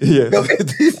 Yes. Okay.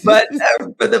 But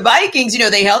for the Vikings,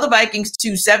 they held the Vikings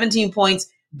to 17 points.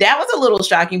 That was a little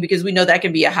shocking because we know that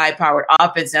can be a high-powered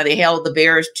offense. Now, they held the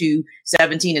Bears to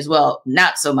 17 as well.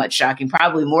 Not so much shocking.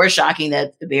 Probably more shocking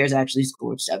that the Bears actually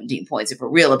scored 17 points if we're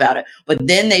real about it. But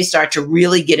then they start to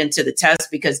really get into the test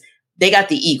because they got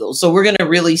the Eagles. So we're going to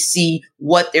really see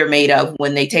what they're made of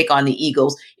when they take on the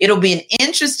Eagles. It'll be an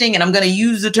interesting, and I'm going to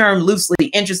use the term loosely,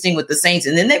 interesting with the Saints.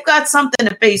 And then they've got something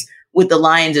to face with the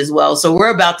Lions as well. So we're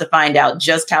about to find out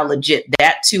just how legit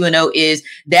that 2-0 is.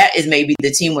 That is maybe the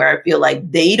team where I feel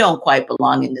like they don't quite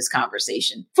belong in this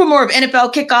conversation. For more of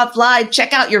NFL Kickoff Live,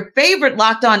 check out your favorite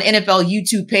Locked On NFL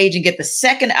YouTube page and get the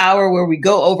second hour where we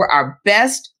go over our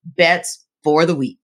best bets for the week.